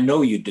remember, I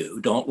know you do,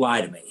 don't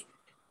lie to me,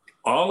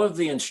 all of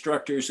the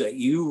instructors that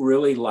you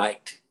really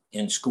liked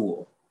in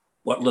school,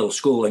 what little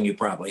schooling you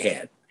probably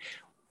had,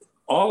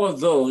 all of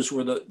those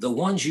were the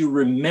ones you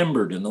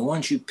remembered and the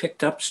ones you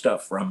picked up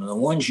stuff from, and the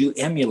ones you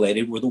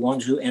emulated were the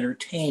ones who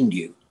entertained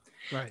you.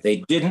 Right. They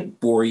didn't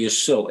bore you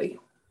silly.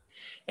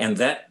 And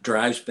that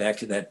drives back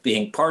to that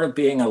part of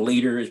being a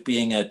leader is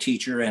being a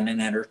teacher and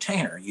an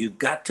entertainer. You've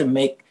got to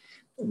make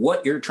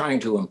what you're trying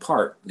to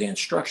impart, the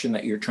instruction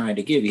that you're trying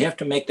to give, you have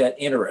to make that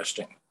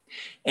interesting.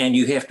 And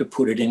you have to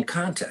put it in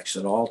context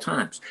at all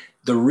times.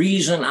 The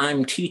reason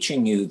I'm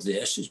teaching you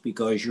this is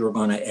because you're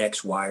going to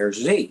X, Y, or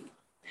Z.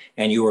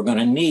 And you are going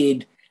to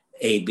need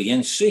A, B,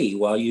 and C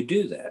while you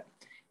do that.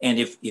 And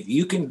if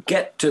you can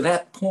get to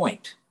that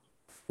point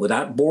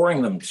without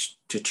boring them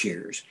to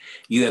tears,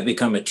 you have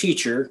become a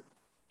teacher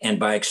and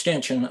by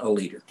extension, a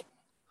leader.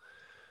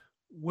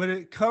 When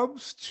it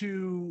comes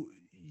to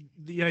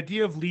the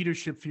idea of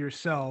leadership for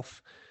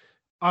yourself,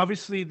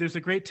 obviously there's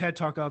a great TED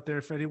Talk out there.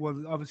 If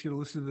anyone obviously going to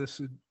listen to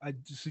this, I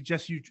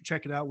suggest you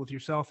check it out with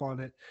yourself on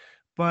it.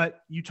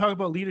 But you talk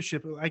about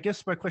leadership. I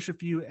guess my question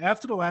for you,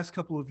 after the last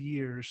couple of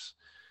years,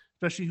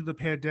 especially through the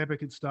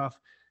pandemic and stuff,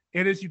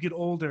 and as you get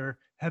older,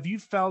 have you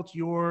felt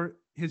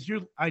has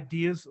your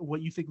ideas of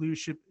what you think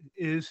leadership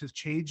is has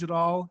changed at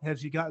all?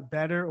 Has you gotten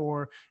better,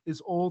 or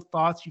is old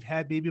thoughts you've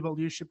had maybe about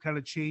leadership kind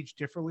of changed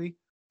differently?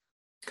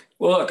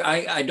 Well, look,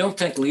 I don't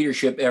think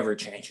leadership ever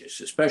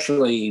changes,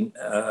 especially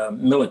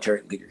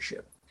military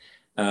leadership.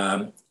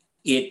 Um,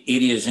 it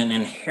is an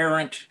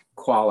inherent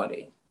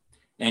quality,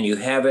 and you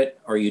have it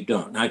or you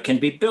don't. Now, it can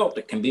be built,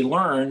 it can be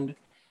learned,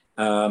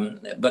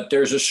 but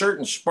there's a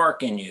certain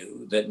spark in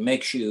you that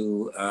makes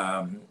you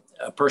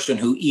a person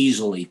who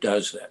easily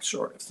does that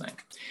sort of thing.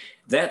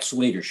 That's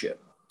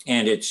leadership.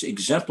 And it's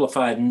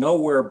exemplified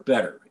nowhere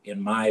better,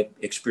 in my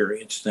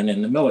experience, than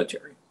in the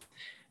military,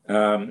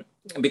 um,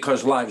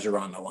 because lives are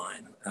on the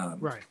line.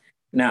 Right.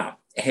 Now,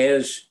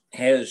 has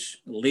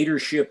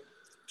leadership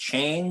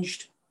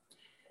changed?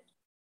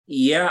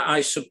 Yeah,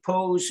 I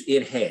suppose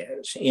it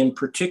has, in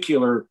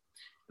particular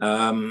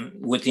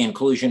with the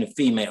inclusion of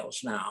females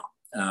now,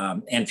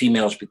 and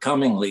females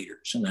becoming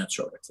leaders and that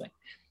sort of thing.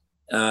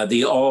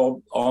 The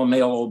all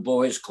male old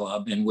boys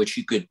club, in which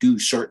you could do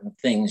certain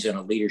things in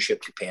a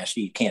leadership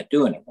capacity, you can't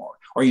do anymore,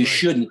 or you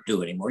shouldn't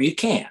do anymore. You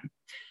can,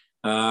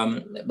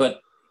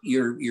 but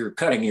you're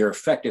cutting your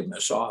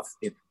effectiveness off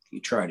if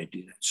you try to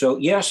do that. So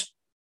yes,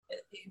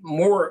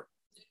 more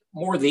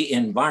the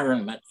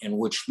environment in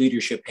which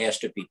leadership has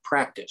to be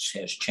practiced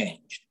has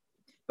changed,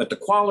 but the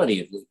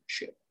quality of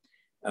leadership,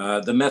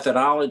 the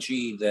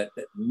methodology that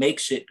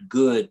makes it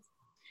good,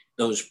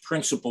 those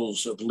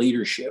principles of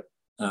leadership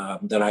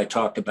that I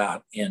talked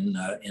about in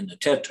the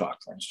TED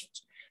Talk, for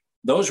instance,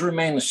 those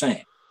remain the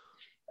same.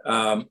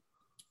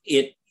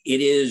 It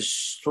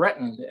is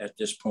threatened at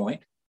this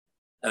point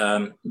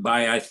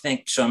by, I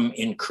think, some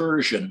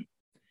incursion.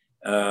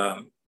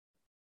 There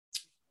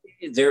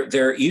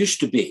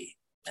used to be,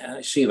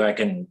 see if I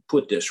can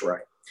put this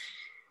right.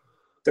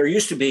 There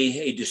used to be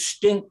a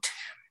distinct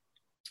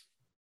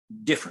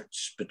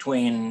difference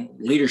between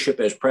leadership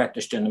as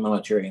practiced in the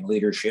military and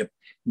leadership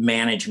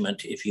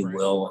management, if you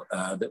will,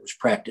 that was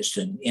practiced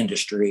in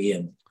industry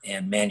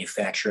and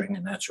manufacturing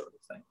and that sort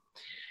of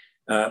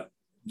thing.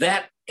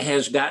 That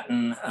has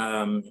gotten,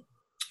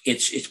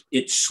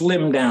 it's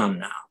slimmed down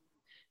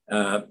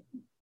now.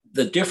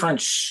 The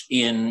difference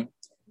in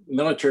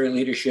military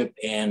leadership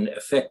and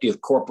effective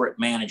corporate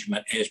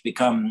management has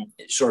become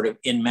sort of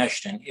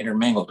enmeshed and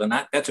intermingled, and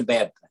that's a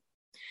bad thing.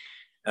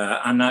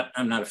 I'm not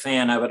a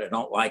fan of it. I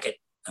don't like it.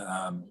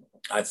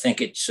 I think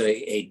it's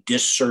a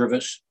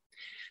disservice.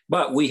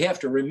 But we have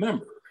to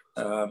remember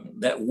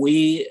that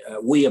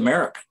we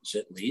Americans,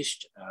 at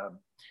least,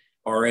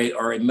 are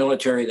a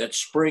military that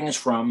springs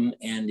from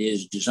and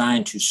is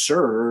designed to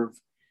serve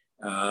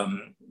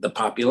the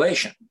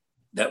population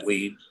that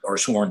we are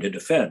sworn to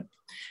defend.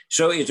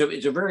 So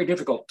it's a very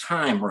difficult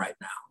time right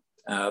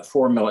now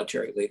for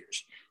military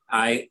leaders.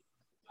 I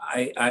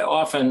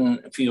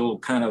often feel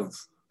kind of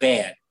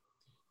bad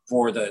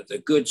for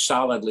the good,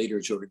 solid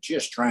leaders who are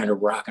just trying to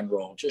rock and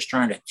roll, just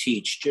trying to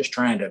teach, just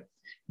trying to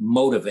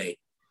motivate,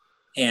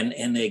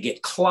 and they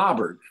get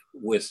clobbered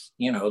with,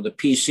 you know, the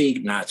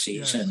PC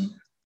Nazis and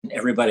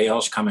everybody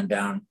else coming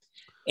down,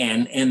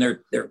 and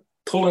they're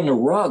pulling the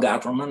rug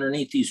out from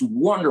underneath these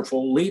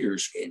wonderful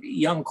leaders,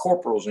 young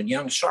corporals and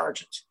young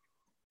sergeants,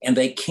 and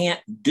they can't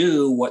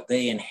do what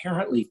they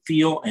inherently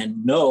feel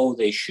and know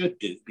they should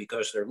do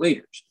because they're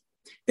leaders.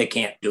 They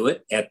can't do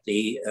it at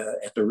the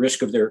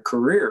risk of their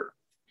career,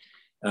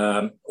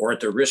 or at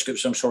the risk of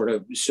some sort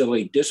of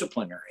silly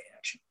disciplinary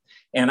action.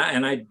 And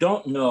I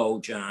don't know,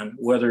 John,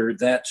 whether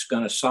that's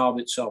going to solve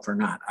itself or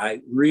not.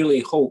 I really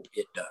hope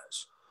it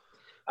does.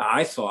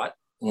 I thought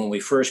when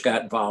we first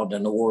got involved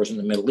in the wars in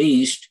the Middle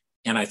East,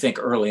 and I think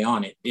early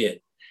on it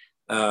did,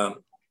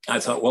 I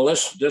thought, well,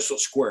 this will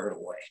square it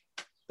away.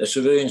 The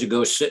civilians will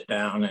go sit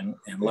down and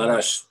let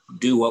us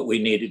do what we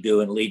need to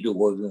do and lead to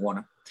where we want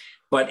to.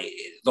 But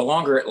the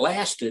longer it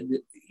lasted,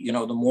 you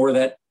know, the more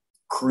that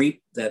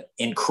creep, that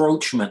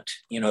encroachment,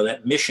 you know,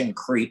 that mission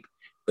creep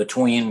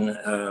between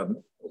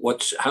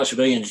how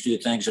civilians do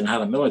things and how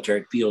the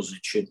military feels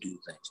it should do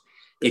things.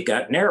 It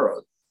got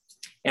narrowed.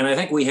 And I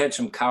think we had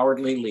some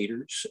cowardly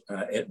leaders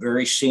at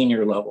very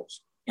senior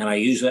levels, and I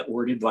use that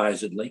word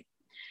advisedly,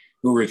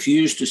 who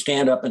refused to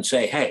stand up and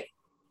say, hey,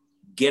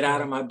 get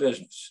out of my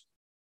business.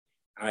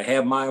 I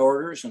have my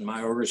orders, and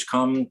my orders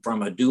come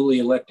from a duly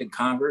elected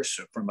Congress,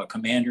 from a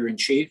commander in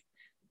chief.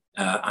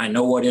 I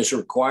know what is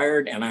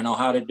required, and I know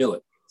how to do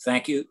it.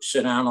 Thank you.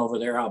 Sit down over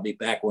there. I'll be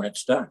back when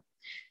it's done.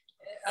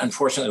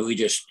 Unfortunately,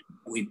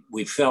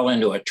 we fell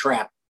into a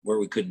trap where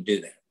we couldn't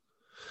do that.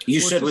 You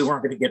said we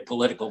weren't going to get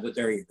political, but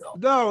there you go.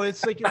 No,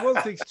 it's like one of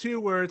the things too,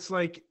 where it's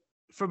like,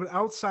 from an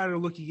outsider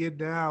looking in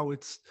now,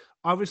 it's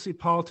obviously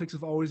politics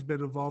have always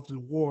been involved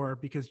in war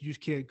because you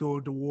just can't go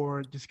into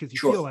war just because you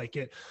feel like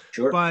it.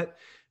 Sure. But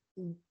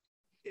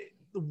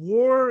the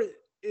war,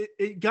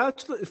 it got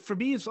to for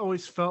me, it's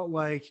always felt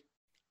like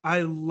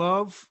I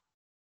love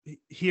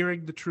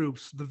hearing the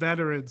troops, the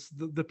veterans,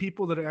 the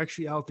people that are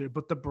actually out there,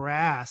 but the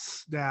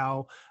brass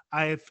now,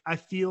 I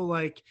feel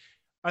like,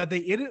 are they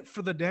in it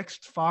for the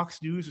next Fox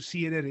News or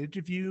CNN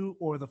interview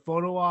or the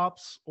photo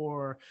ops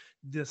or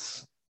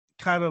this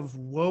kind of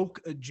woke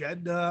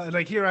agenda. And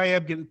like, here I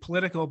am getting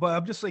political, but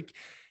I'm just like,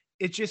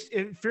 it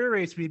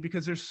infuriates me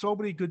because there's so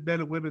many good men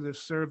and women that have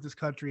served this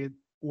country and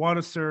want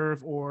to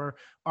serve or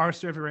are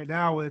serving right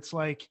now. It's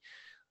like,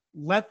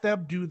 let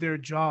them do their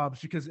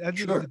jobs, because at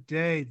the end of the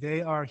day,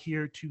 they are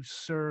here to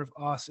serve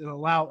us and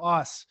allow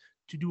us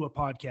to do a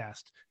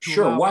podcast.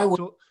 Sure. Why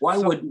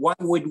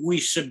would we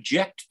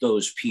subject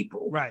those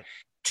people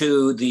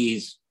to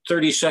these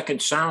 30-second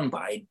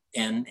soundbite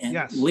and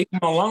leave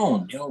them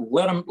alone?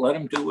 Let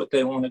them do what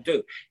they want to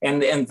do.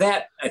 And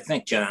that, I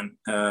think, John,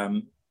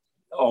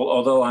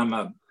 although I'm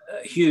a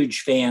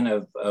huge fan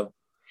of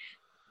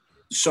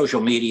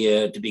social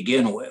media to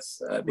begin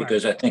with,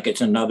 because I think it's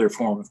another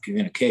form of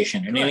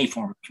communication, and any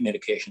form of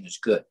communication is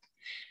good.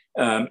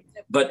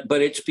 But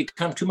it's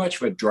become too much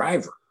of a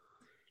driver.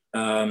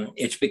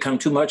 It's become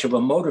too much of a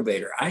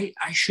motivator. I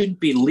shouldn't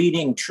be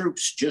leading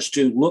troops just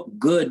to look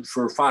good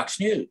for Fox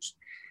News.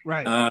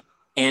 Right.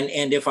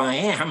 And if I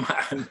am,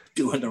 I'm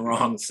doing the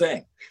wrong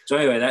thing. So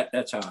anyway,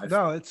 that's how I feel.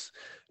 No, it's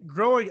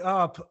growing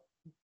up.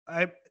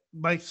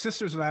 My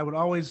sisters and I would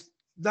always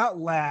not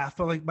laugh,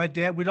 but like my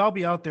dad, we'd all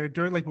be out there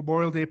during like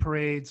Memorial Day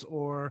parades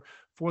or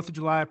 4th of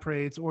July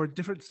parades or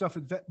different stuff.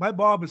 My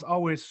mom has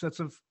always, since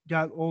I've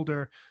got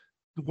older,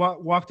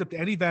 walked up to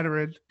any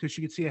veteran because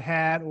she could see a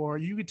hat or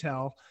you could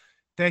tell,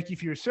 thank you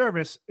for your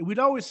service. And we'd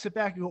always sit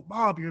back and go,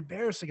 Mom, you're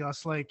embarrassing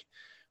us. Like,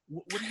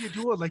 what are you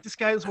doing? Like, this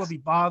guy doesn't want to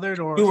be bothered.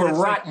 Or you were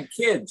rotten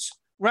kids.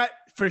 Right,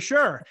 for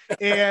sure.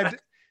 And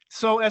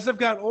so as I've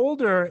gotten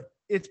older,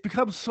 it's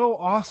become so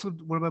awesome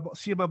when I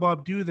see my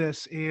mom do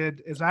this. And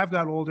as I've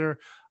gotten older,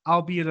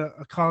 I'll be at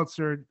a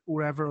concert or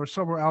whatever, or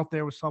somewhere out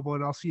there with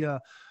someone. I'll see a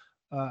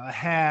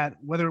hat,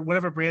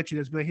 whatever branch it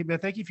is, be like, hey man,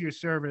 thank you for your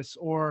service,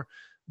 or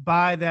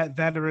buy that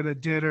veteran a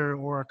dinner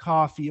or a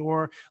coffee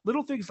or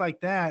little things like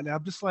that. And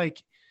I'm just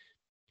like,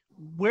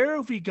 where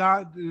have we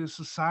got in a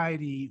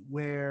society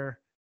where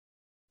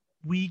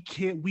we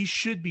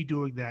should be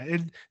doing that?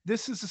 And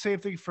this is the same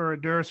thing for a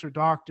nurse or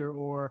doctor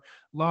or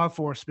law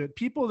enforcement,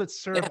 people that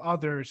serve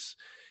others.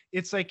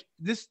 It's like,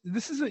 this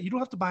isn't, you don't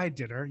have to buy a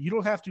dinner. You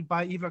don't have to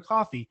buy even a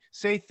coffee.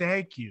 Say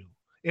thank you.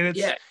 And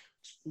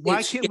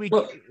why can't we?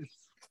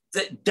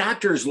 The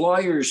doctors,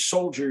 lawyers,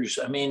 soldiers,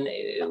 I mean,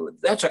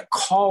 that's a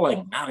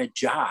calling, not a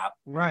job.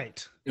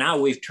 Right. Now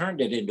we've turned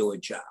it into a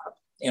job,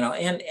 and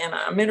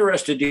I'm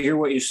interested to hear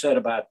what you said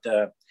about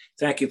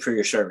thank you for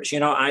your service.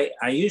 I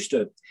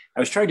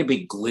was trying to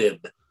be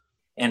glib,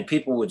 and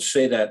people would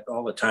say that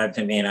all the time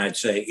to me, and I'd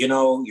say,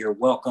 you're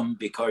welcome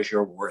because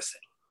you're worth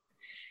it.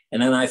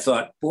 And then I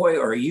thought, boy,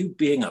 are you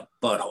being a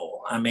butthole?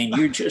 I mean,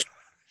 you just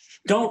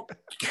don't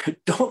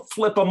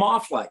flip them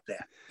off like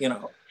that,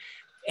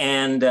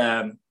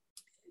 And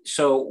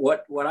so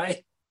what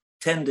I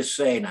tend to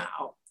say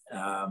now,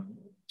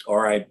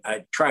 or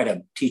I try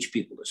to teach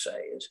people to say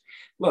is,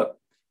 look,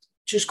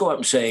 just go up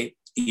and say,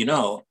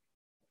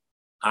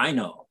 I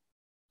know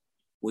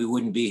we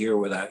wouldn't be here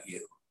without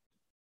you,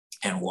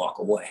 and walk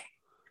away.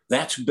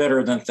 That's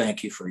better than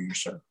thank you for your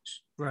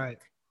service. Right.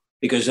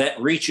 Because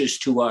that reaches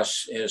to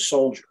us as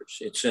soldiers.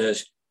 It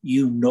says,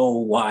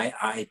 why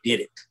I did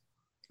it.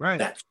 Right.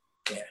 That's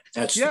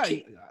the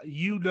key.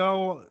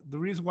 The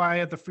reason why I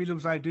have the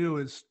freedoms I do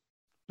is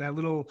that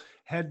little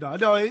head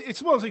nod. No,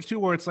 it's one of those things too,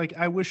 where it's like,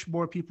 I wish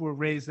more people were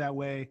raised that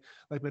way,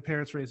 like my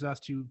parents raised us,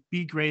 to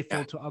be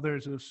grateful to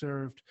others who have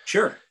served.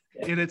 Sure.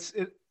 Yeah.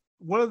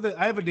 And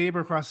I have a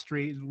neighbor across the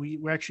street, and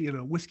we're actually in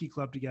a whiskey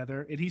club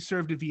together, and he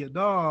served in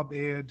Vietnam.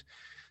 And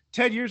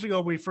 10 years ago,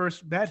 when we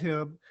first met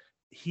him,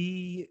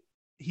 he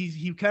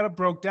kind of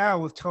broke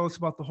down with telling us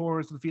about the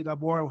horrors of the Vietnam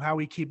War, how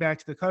he came back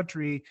to the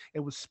country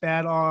and was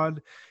spat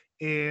on.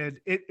 And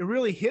it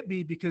really hit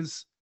me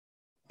because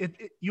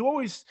you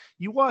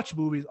watch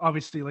movies,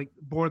 obviously, like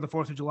Born on the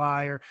 4th of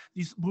July, or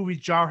these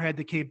movies, Jarhead,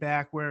 that came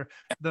back, where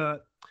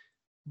the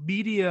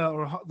media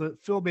or the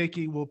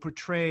filmmaking will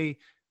portray,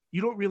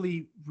 you don't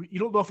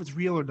know if it's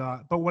real or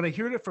not. But when I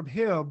heard it from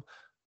him,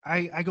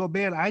 I go,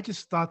 man, I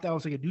just thought that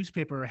was like a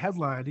newspaper or a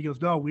headline. He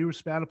goes, no, we were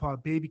spat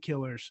upon, baby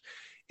killers.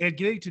 And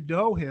getting to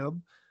know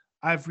him,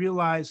 I've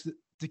realized that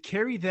to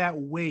carry that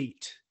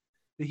weight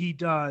that he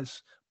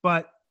does,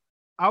 but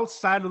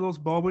outside of those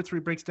moments where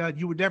he breaks down,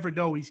 you would never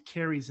know he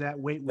carries that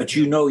weight. But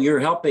you're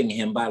helping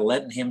him by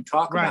letting him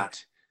talk about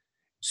it.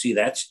 See,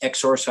 that's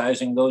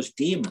exorcising those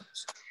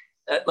demons.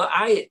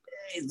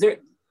 The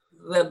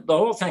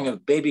whole thing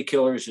of baby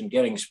killers and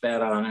getting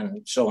spat on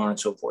and so on and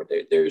so forth,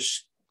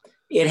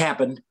 it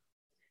happened,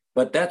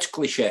 but that's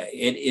cliche.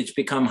 It's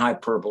become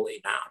hyperbole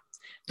now.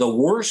 The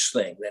worst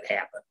thing that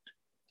happened,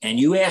 and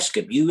you ask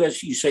him, you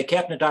say,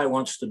 Captain Dye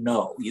wants to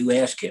know, you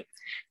ask him,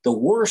 the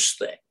worst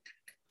thing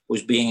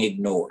was being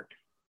ignored.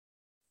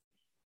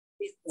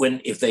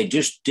 If they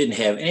just didn't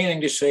have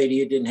anything to say to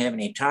you, didn't have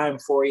any time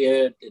for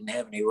you, didn't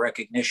have any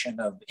recognition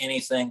of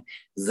anything,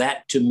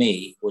 that to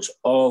me was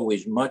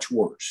always much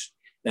worse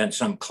than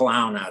some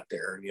clown out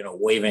there,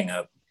 waving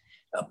a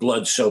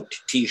blood-soaked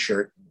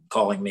T-shirt and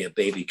calling me a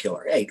baby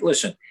killer. Hey,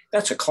 listen,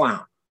 that's a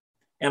clown.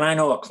 And I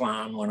know a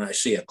clown when I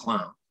see a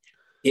clown.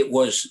 It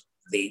was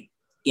the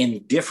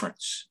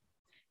indifference,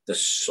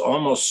 this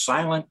almost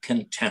silent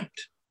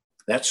contempt.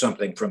 That's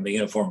something from the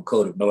Uniform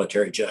Code of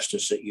Military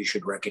Justice that you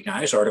should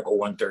recognize, Article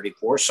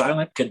 134,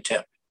 silent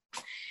contempt.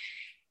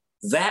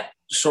 That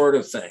sort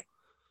of thing,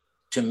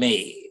 to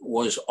me,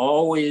 was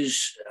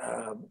always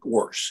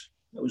worse.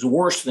 It was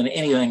worse than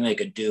anything they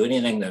could do,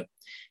 anything that,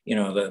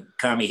 the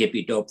commie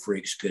hippie dope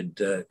freaks could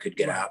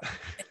get out.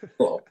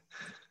 Cool.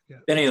 Yeah.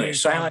 But anyway,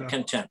 silent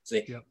contempt,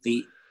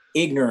 the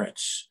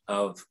ignorance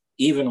of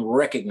even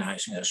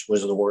recognizing this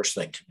was the worst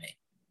thing to me.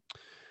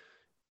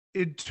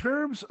 In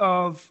terms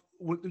of,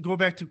 go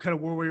back to kind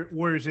of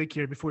Warriors Inc.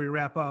 here before you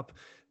wrap up,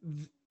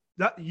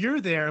 you're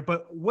there,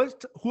 but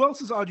who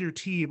else is on your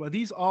team? Are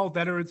these all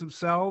veterans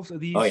themselves? Are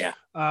these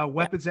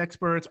weapons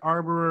experts,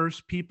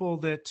 armorers, people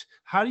that,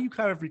 how do you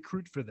kind of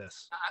recruit for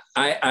this?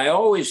 I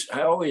always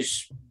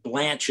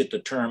blanch at the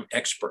term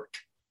expert,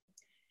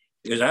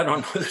 because I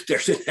don't know that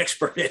there's an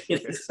expert in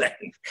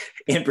anything,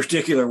 in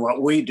particular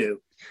what we do,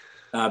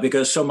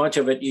 because so much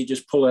of it, you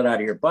just pull it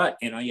out of your butt,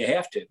 you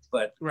have to.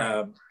 But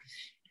right.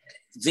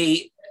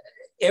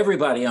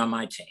 Everybody on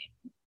my team,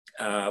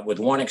 with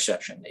one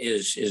exception,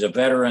 is a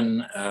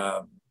veteran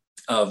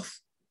of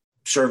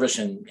service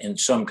in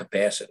some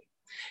capacity.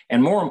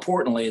 And more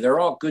importantly, they're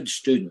all good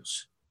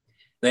students.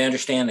 They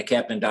understand the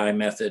Captain Dye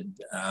method.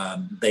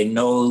 They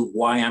know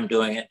why I'm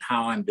doing it,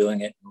 how I'm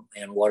doing it,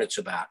 and what it's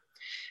about.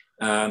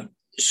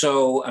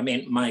 So, I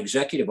mean, my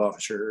executive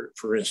officer,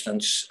 for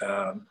instance,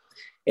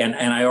 and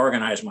I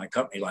organize my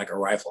company like a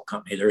rifle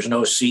company. There's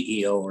no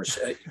CEO, or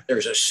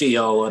there's a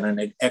CO and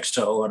an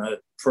XO and a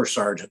first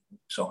sergeant and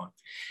so on.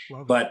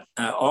 But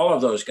all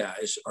of those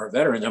guys are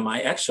veterans. And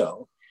my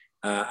XO,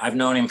 I've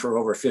known him for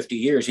over 50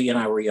 years. He and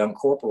I were young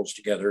corporals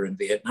together in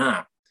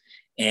Vietnam.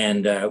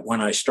 And when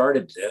I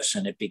started this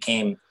and it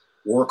became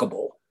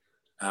workable,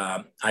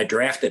 I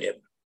drafted him,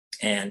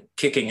 and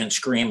kicking and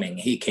screaming,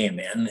 he came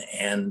in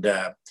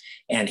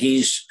and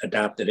he's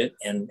adopted it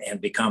and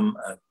become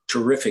a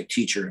terrific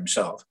teacher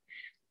himself.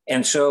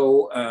 And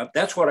so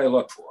that's what I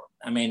look for.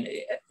 I mean,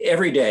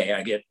 every day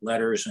I get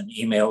letters and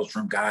emails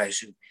from guys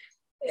who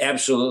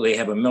absolutely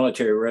have a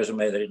military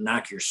resume that'd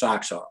knock your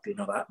socks off,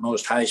 the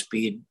most high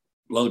speed,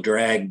 low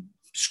drag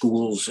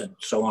schools and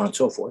so on and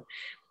so forth.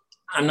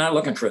 I'm not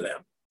looking for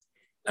them.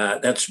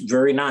 That's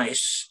very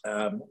nice,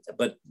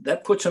 but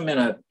that puts them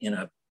in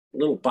a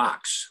little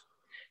box.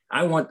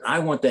 I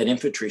want that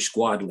infantry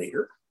squad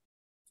leader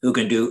who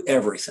can do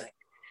everything,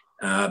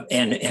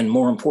 and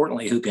more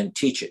importantly, who can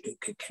teach it, who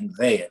can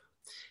convey it.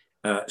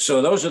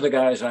 So those are the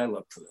guys I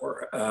look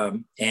for.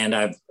 And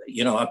I've,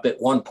 up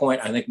at one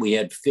point, I think we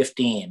had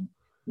 15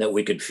 that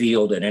we could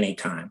field at any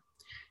time.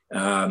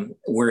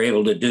 We're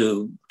able to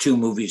do 2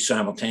 movies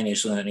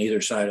simultaneously on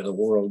either side of the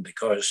world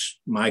because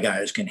my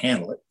guys can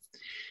handle it.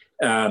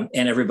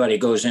 And everybody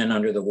goes in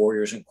under the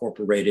Warriors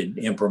Incorporated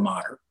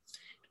imprimatur.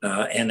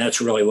 And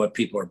that's really what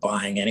people are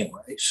buying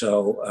anyway.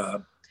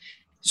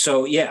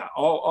 So yeah,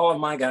 all of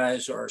my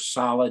guys are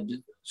solid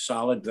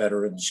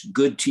veterans,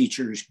 good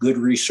teachers, good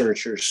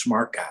researchers,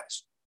 smart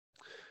guys.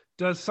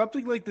 Does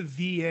something like the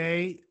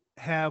VA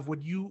have,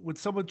 when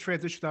someone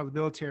transitions out of the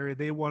military,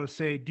 they want to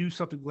say, do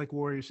something like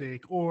Warriors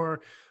Inc.,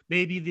 or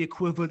maybe the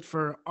equivalent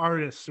for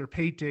artists or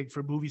painting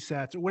for movie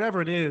sets or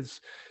whatever it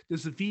is,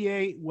 does the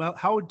VA,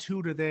 how in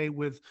tune are they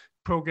with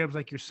programs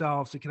like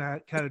yourselves that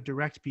can kind of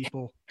direct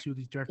people to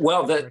these directions?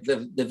 Well,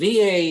 the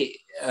VA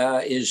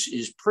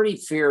is pretty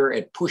fair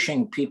at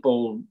pushing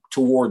people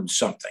towards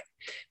something,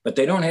 but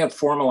they don't have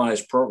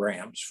formalized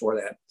programs for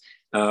that.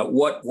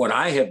 What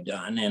I have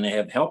done and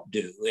have helped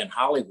do in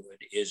Hollywood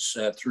is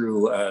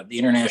through the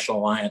International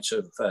Alliance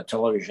of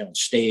Television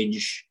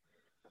Stage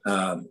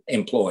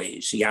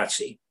Employees,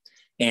 IATSE,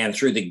 and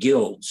through the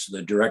guilds,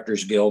 the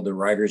Directors Guild, the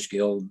Writers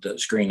Guild, the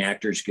Screen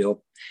Actors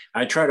Guild.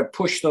 I try to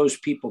push those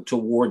people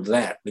toward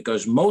that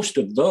because most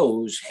of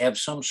those have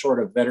some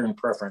sort of veteran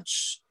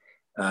preference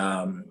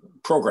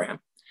program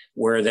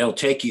where they'll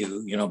take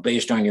you,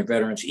 based on your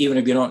veterans, even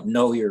if you don't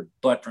know your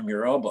butt from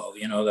your elbow,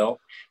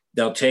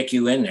 they'll take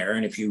you in there.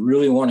 And if you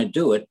really want to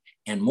do it,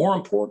 and more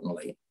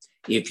importantly,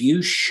 if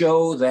you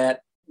show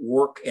that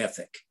work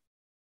ethic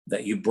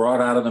that you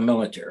brought out of the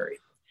military,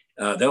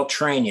 they'll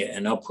train you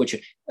and they'll put you.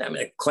 I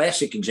mean, a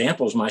classic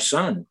example is my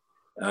son.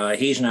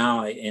 He's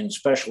now in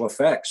special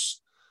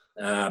effects,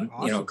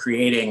 awesome.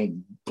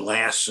 Creating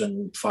blasts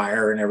and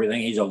fire and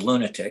everything. He's a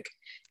lunatic.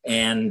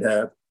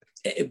 And,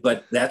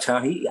 but that's how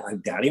I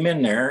got him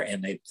in there,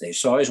 and they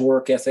saw his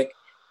work ethic,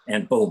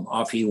 and boom,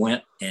 off he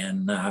went,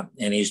 and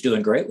he's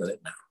doing great with it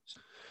now.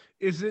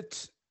 Is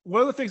it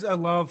one of the things I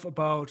love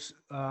about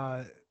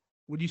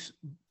when you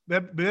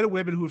men and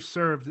women who have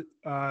served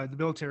the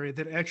military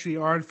that actually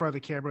are in front of the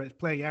camera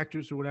playing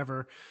actors or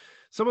whatever,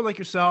 someone like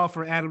yourself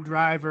or Adam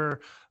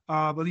Driver,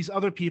 or these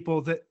other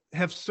people that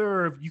have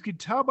served, you can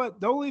tell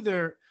about not only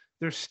their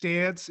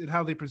stance and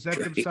how they present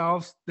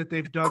themselves that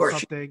they've done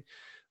something.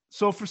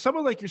 So for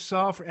someone like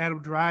yourself or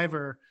Adam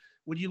Driver,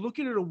 when you look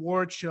at an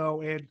award show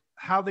and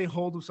how they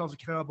hold themselves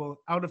accountable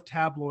out of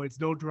tabloids,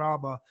 no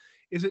drama,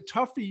 is it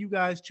tough for you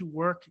guys to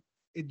work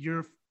in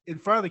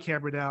front of the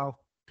camera now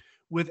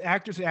with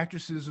actors and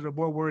actresses that are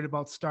more worried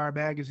about Star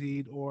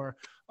Magazine or,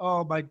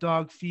 oh, my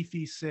dog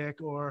Fifi's sick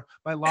or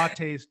my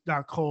latte's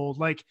not cold.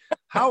 Like,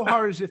 how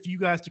hard is it for you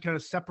guys to kind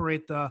of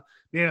separate the,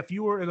 man, if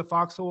you were in the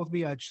foxhole with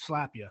me, I'd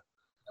slap you.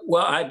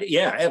 Well,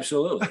 yeah,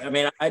 absolutely. I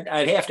mean,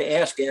 I'd have to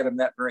ask Adam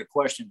that very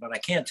question, but I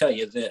can't tell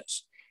you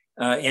this.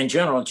 In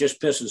general, it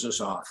just pisses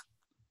us off.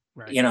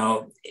 Right. You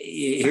know,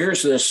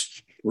 here's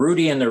this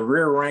Rudy in the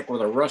rear rank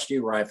with a rusty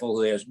rifle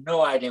who has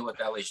no idea what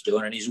the hell he's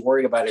doing, and he's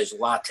worried about his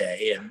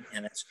latte,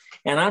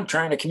 and I'm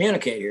trying to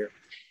communicate here.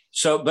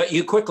 So, but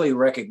you quickly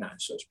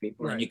recognize those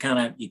people, right, and you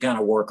kind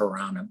of work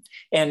around them.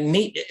 And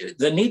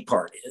the neat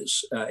part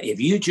is, if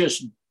you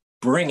just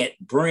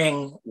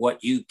bring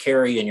what you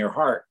carry in your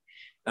heart,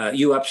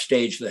 you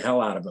upstage the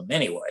hell out of them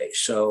anyway.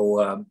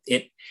 So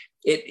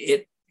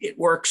it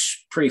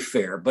works pretty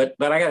fair. But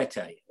I got to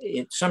tell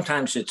you,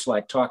 sometimes it's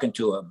like talking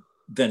to a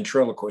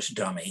ventriloquist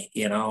dummy.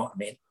 You know, I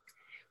mean,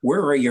 where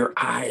are your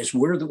eyes?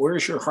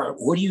 Where's your heart?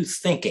 What are you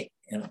thinking?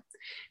 You know,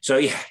 so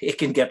yeah, it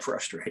can get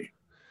frustrating.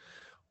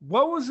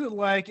 What was it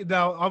like?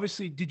 Now,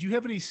 obviously, did you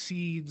have any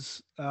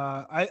scenes?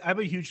 I'm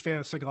a huge fan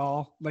of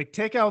Seagal. Like,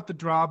 take out the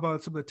drama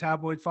and some of the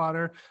tabloid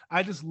fodder.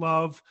 I just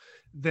love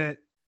that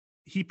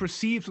he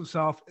perceives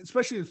himself,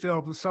 especially in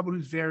film, as someone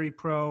who's very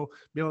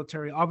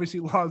pro-military,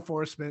 obviously law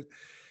enforcement.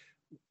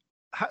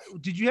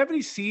 Did you have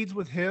any scenes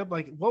with him?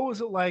 Like, what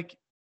was it like?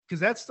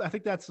 Because I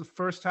think that's the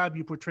first time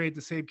you portrayed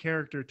the same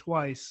character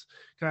twice,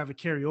 kind of a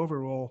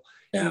carryover role.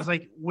 Yeah. It was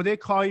like, would they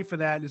call you for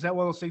that? Is that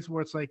one of those things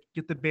where it's like,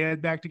 get the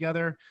band back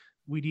together?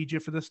 We need you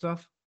for this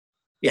stuff?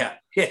 Yeah,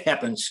 it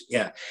happens.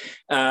 Yeah.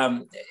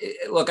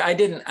 Look, I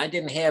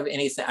didn't have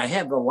anything. I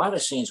have a lot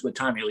of scenes with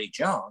Tommy Lee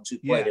Jones, who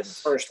played in the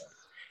first one.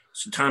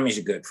 So Tommy's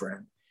a good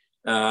friend.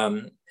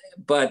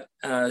 But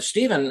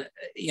Stephen,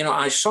 you know,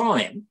 I saw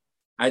him.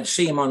 I'd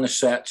see him on the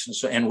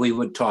sets, and we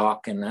would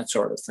talk and that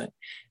sort of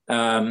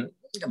thing.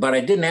 But I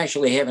didn't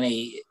actually have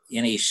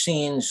any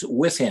scenes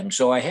with him.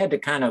 So I had to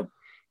kind of,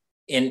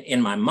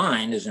 in my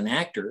mind as an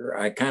actor,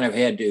 I kind of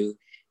had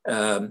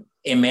to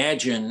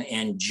imagine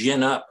and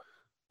gin up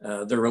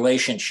the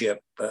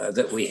relationship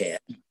that we had.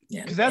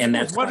 Yeah. Because that's what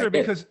I was wondering,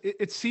 because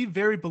it seemed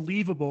very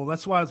believable.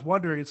 That's why I was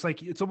wondering. It's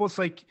like, it's almost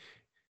like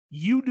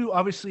you knew,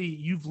 obviously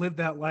you've lived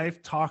that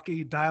life,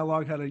 talking,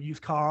 dialogue, how to use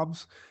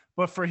comms.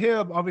 But for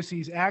him, obviously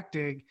he's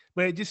acting,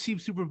 but it just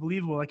seems super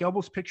believable. Like, I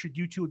almost pictured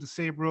you two in the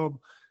same room,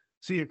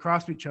 sitting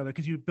across from each other,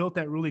 because you built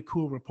that really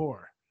cool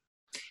rapport.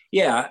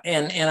 Yeah,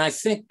 and I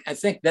think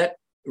that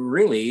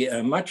really,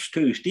 much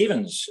to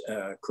Stephen's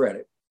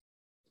credit,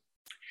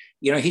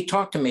 you know, he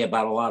talked to me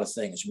about a lot of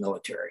things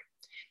military,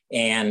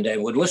 and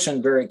would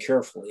listen very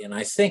carefully. And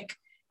I think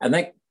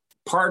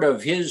part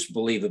of his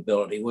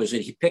believability was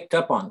that he picked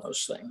up on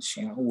those things.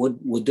 You know,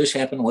 would this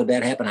happen? Would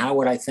that happen? How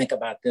would I think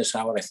about this?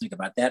 How would I think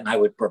about that? And I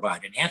would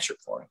provide an answer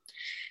for him.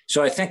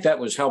 So I think that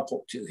was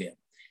helpful to him.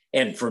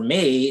 And for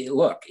me,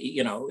 look,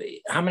 you know,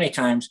 how many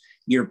times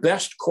your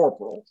best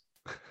corporal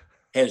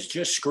has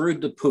just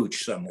screwed the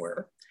pooch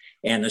somewhere,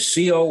 and the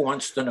CO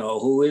wants to know,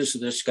 who is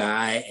this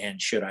guy,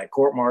 and should I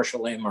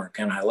court-martial him, or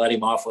can I let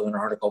him off with an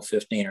Article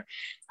 15? Or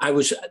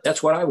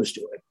that's what I was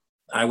doing.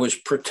 I was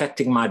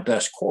protecting my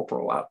best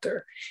corporal out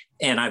there,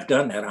 and I've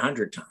done that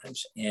 100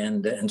 times.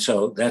 And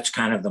so that's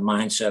kind of the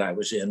mindset I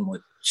was in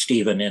with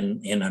Stephen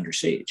in Under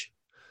Siege.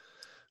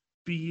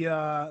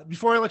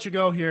 Before I let you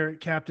go here,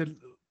 Captain,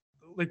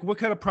 like, what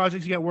kind of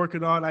projects you got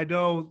working on? I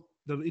know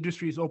the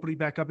industry is opening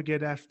back up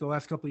again after the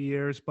last couple of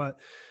years, but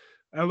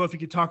I don't know if you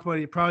could talk about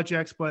any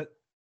projects, but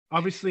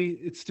obviously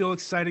it's still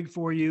exciting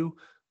for you.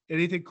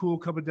 Anything cool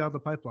coming down the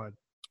pipeline?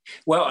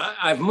 Well,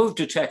 I've moved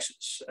to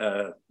Texas,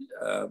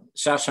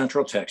 South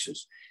Central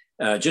Texas,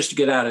 just to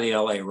get out of the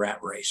LA rat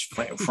race,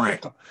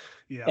 frankly.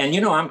 Yeah. And,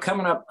 you know, I'm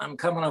coming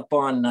up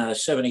on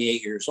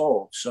 78 years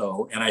old.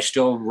 So, and I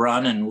still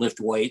run and lift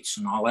weights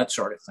and all that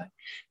sort of thing,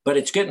 but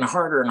it's getting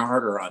harder and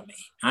harder on me.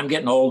 I'm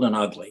getting old and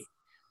ugly.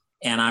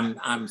 And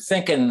I'm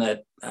thinking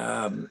that,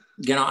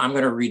 you know, I'm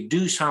going to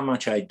reduce how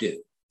much I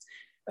do.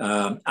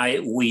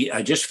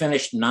 I just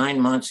finished 9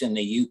 months in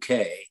the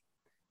UK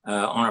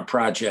on a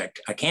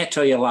project. I can't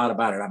tell you a lot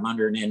about it. I'm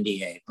under an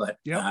NDA, but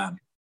yep.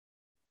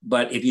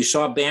 But if you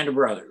saw Band of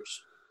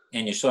Brothers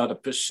and you saw The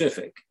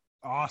Pacific,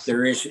 awesome.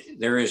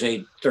 There is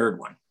a third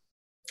one,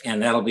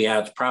 and that'll be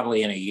out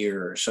probably in a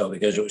year or so,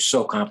 because it was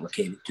so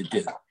complicated to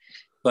do.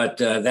 But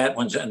that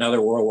one's another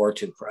World War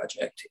II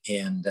project,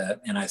 and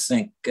I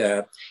think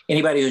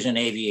anybody who's an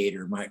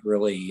aviator might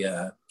really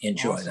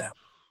enjoy awesome.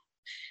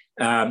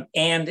 That.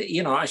 And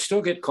you know, I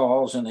still get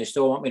calls, and they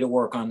still want me to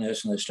work on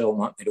this, and they still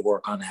want me to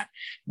work on that.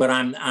 But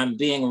I'm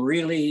being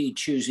really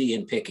choosy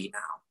and picky now.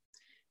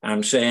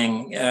 I'm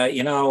saying,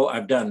 you know,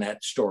 I've done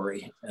that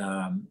story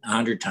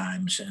 100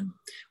 times,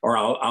 or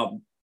I'll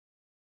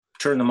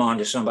turn them on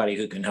to somebody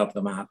who can help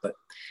them out. But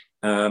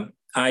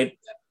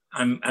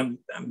I'm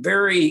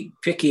very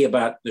picky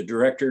about the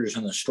directors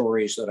and the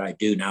stories that I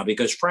do now,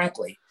 because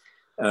frankly,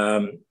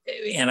 and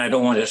I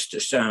don't want us to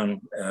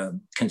sound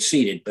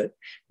conceited,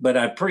 but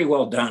I've pretty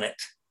well done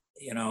it,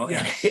 you know,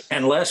 yes.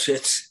 unless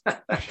it's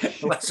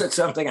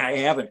something I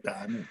haven't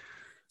done.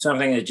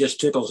 something that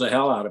just tickles the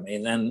hell out of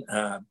me, then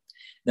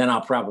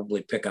I'll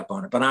probably pick up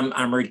on it. But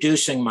I'm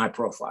reducing my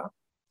profile.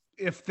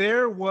 If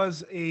there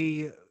was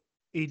a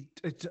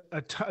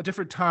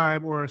different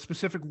time or a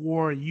specific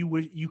war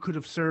you could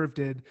have served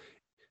in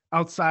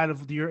outside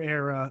of your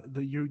era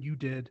that you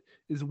did,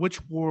 is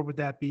which war would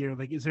that be? Or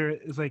like, is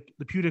like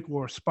the Punic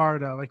War,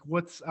 Sparta, like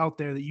what's out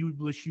there that you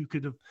wish you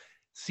could have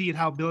seen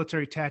how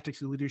military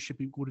tactics and leadership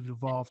would have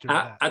evolved?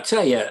 I'll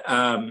tell you,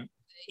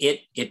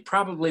 it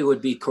probably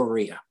would be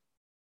Korea.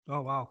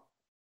 Oh, wow.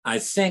 I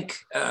think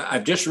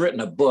I've just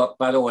written a book.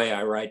 By the way,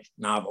 I write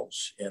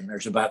novels, and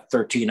there's about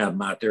 13 of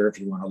them out there if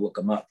you want to look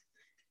them up.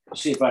 I'll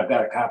see if I've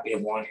got a copy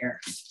of one here.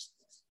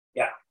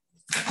 Yeah.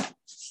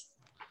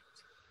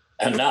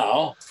 And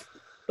now,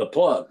 the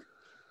plug.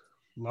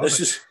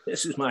 This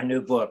is my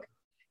new book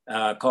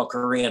called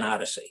Korean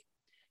Odyssey.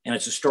 And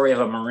it's a story of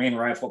a Marine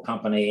rifle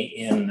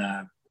company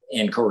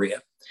in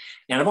Korea.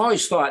 And I've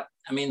always thought,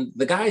 I mean,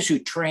 the guys who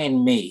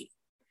trained me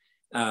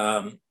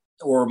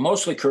were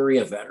mostly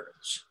Korea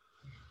veterans.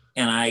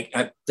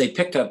 And they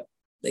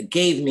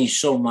gave me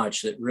so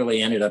much that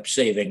really ended up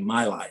saving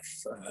my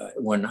life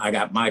when I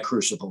got my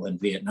crucible in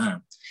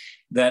Vietnam,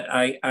 that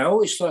I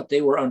always thought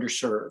they were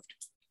underserved.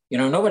 You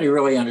know, nobody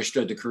really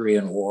understood the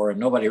Korean War and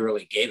nobody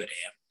really gave a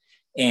damn.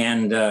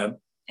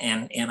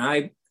 And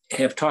I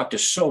have talked to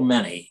so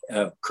many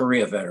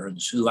Korea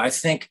veterans who I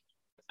think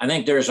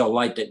there's a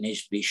light that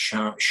needs to be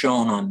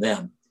shown on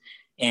them.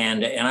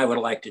 And I would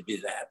like to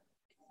do that.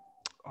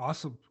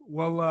 Awesome.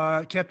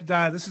 Well, Captain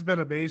Dye, this has been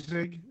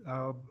amazing.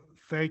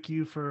 Thank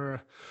you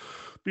for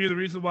being the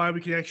reason why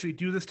we can actually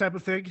do this type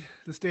of thing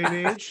this day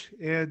and age.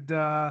 And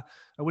I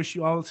wish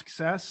you all the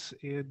success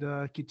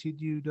and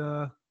continued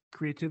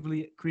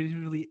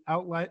creatively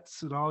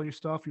outlets and all your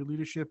stuff, your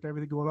leadership,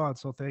 everything going on.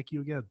 So thank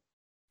you again.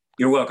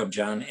 You're welcome,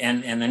 John.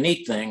 And the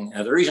neat thing,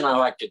 the reason I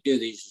like to do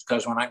these is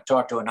because when I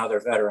talk to another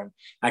veteran,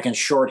 I can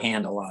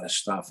shorthand a lot of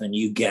stuff and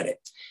you get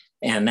it.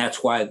 And that's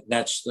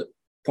the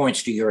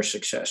points to your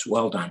success.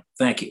 Well done.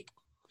 Thank you.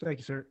 Thank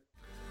you, sir.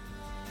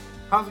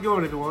 How's it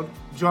going, everyone?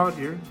 John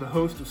here, the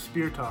host of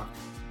Spear Talk.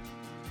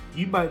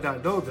 You might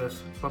not know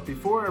this, but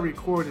before I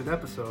record an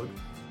episode,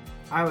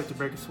 I like to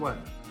break a sweat.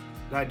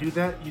 And I do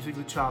that using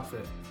the Chop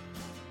Fit.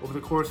 Over the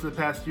course of the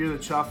past year, the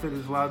Chop Fit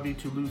has allowed me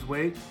to lose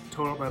weight,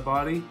 tone up my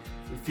body,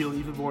 and feel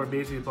even more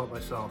amazing about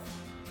myself.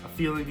 A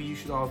feeling that you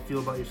should all feel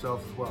about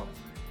yourselves as well.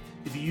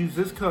 If you use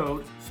this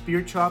code,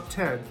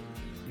 SpearChop10,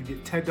 you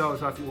get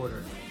 $10 off your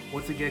order.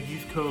 Once again,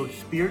 use code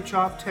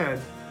SpearChop10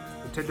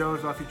 for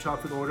 $10 off your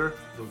Chop Fit order.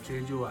 It'll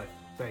change your life.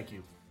 Thank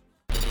you.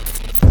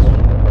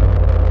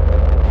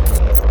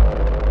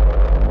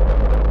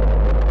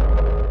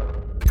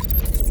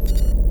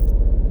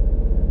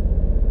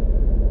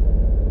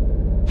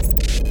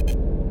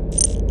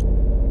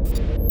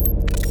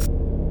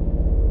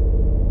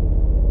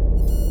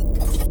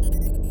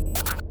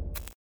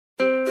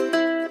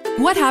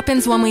 What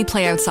happens when we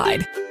play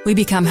outside? We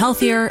become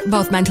healthier,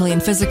 both mentally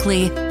and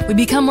physically. We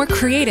become more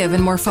creative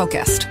and more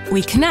focused.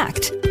 We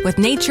connect with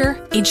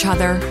nature, each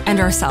other, and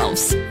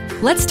ourselves.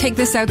 Let's Take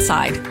This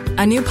Outside,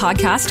 a new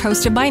podcast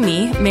hosted by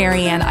me,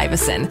 Marianne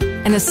Iveson,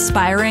 an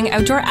aspiring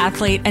outdoor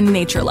athlete and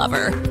nature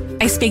lover.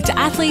 I speak to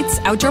athletes,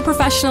 outdoor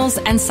professionals,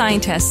 and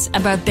scientists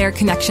about their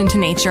connection to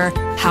nature,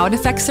 how it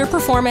affects their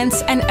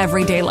performance, and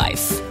everyday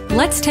life.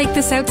 Let's Take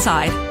This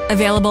Outside,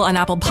 available on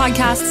Apple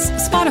Podcasts,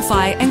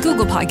 Spotify, and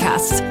Google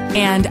Podcasts,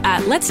 and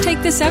at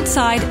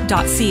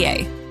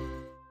letsttakethisoutside.ca.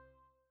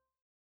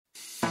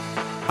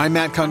 I'm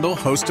Matt Kundle,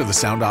 host of the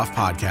Sound Off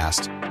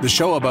Podcast, the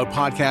show about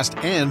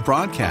podcast and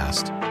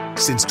broadcast.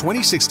 Since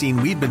 2016,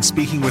 we've been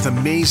speaking with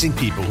amazing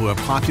people who have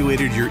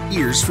populated your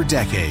ears for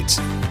decades.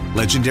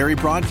 Legendary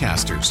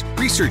broadcasters,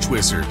 research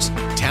wizards,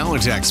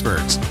 talent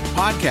experts,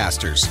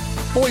 podcasters,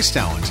 voice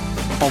talent.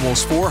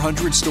 Almost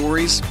 400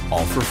 stories,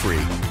 all for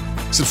free.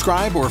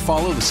 Subscribe or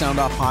follow the Sound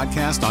Off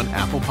Podcast on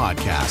Apple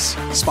Podcasts,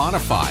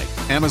 Spotify,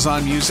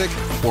 Amazon Music,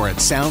 or at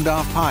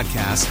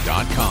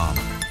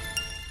soundoffpodcast.com.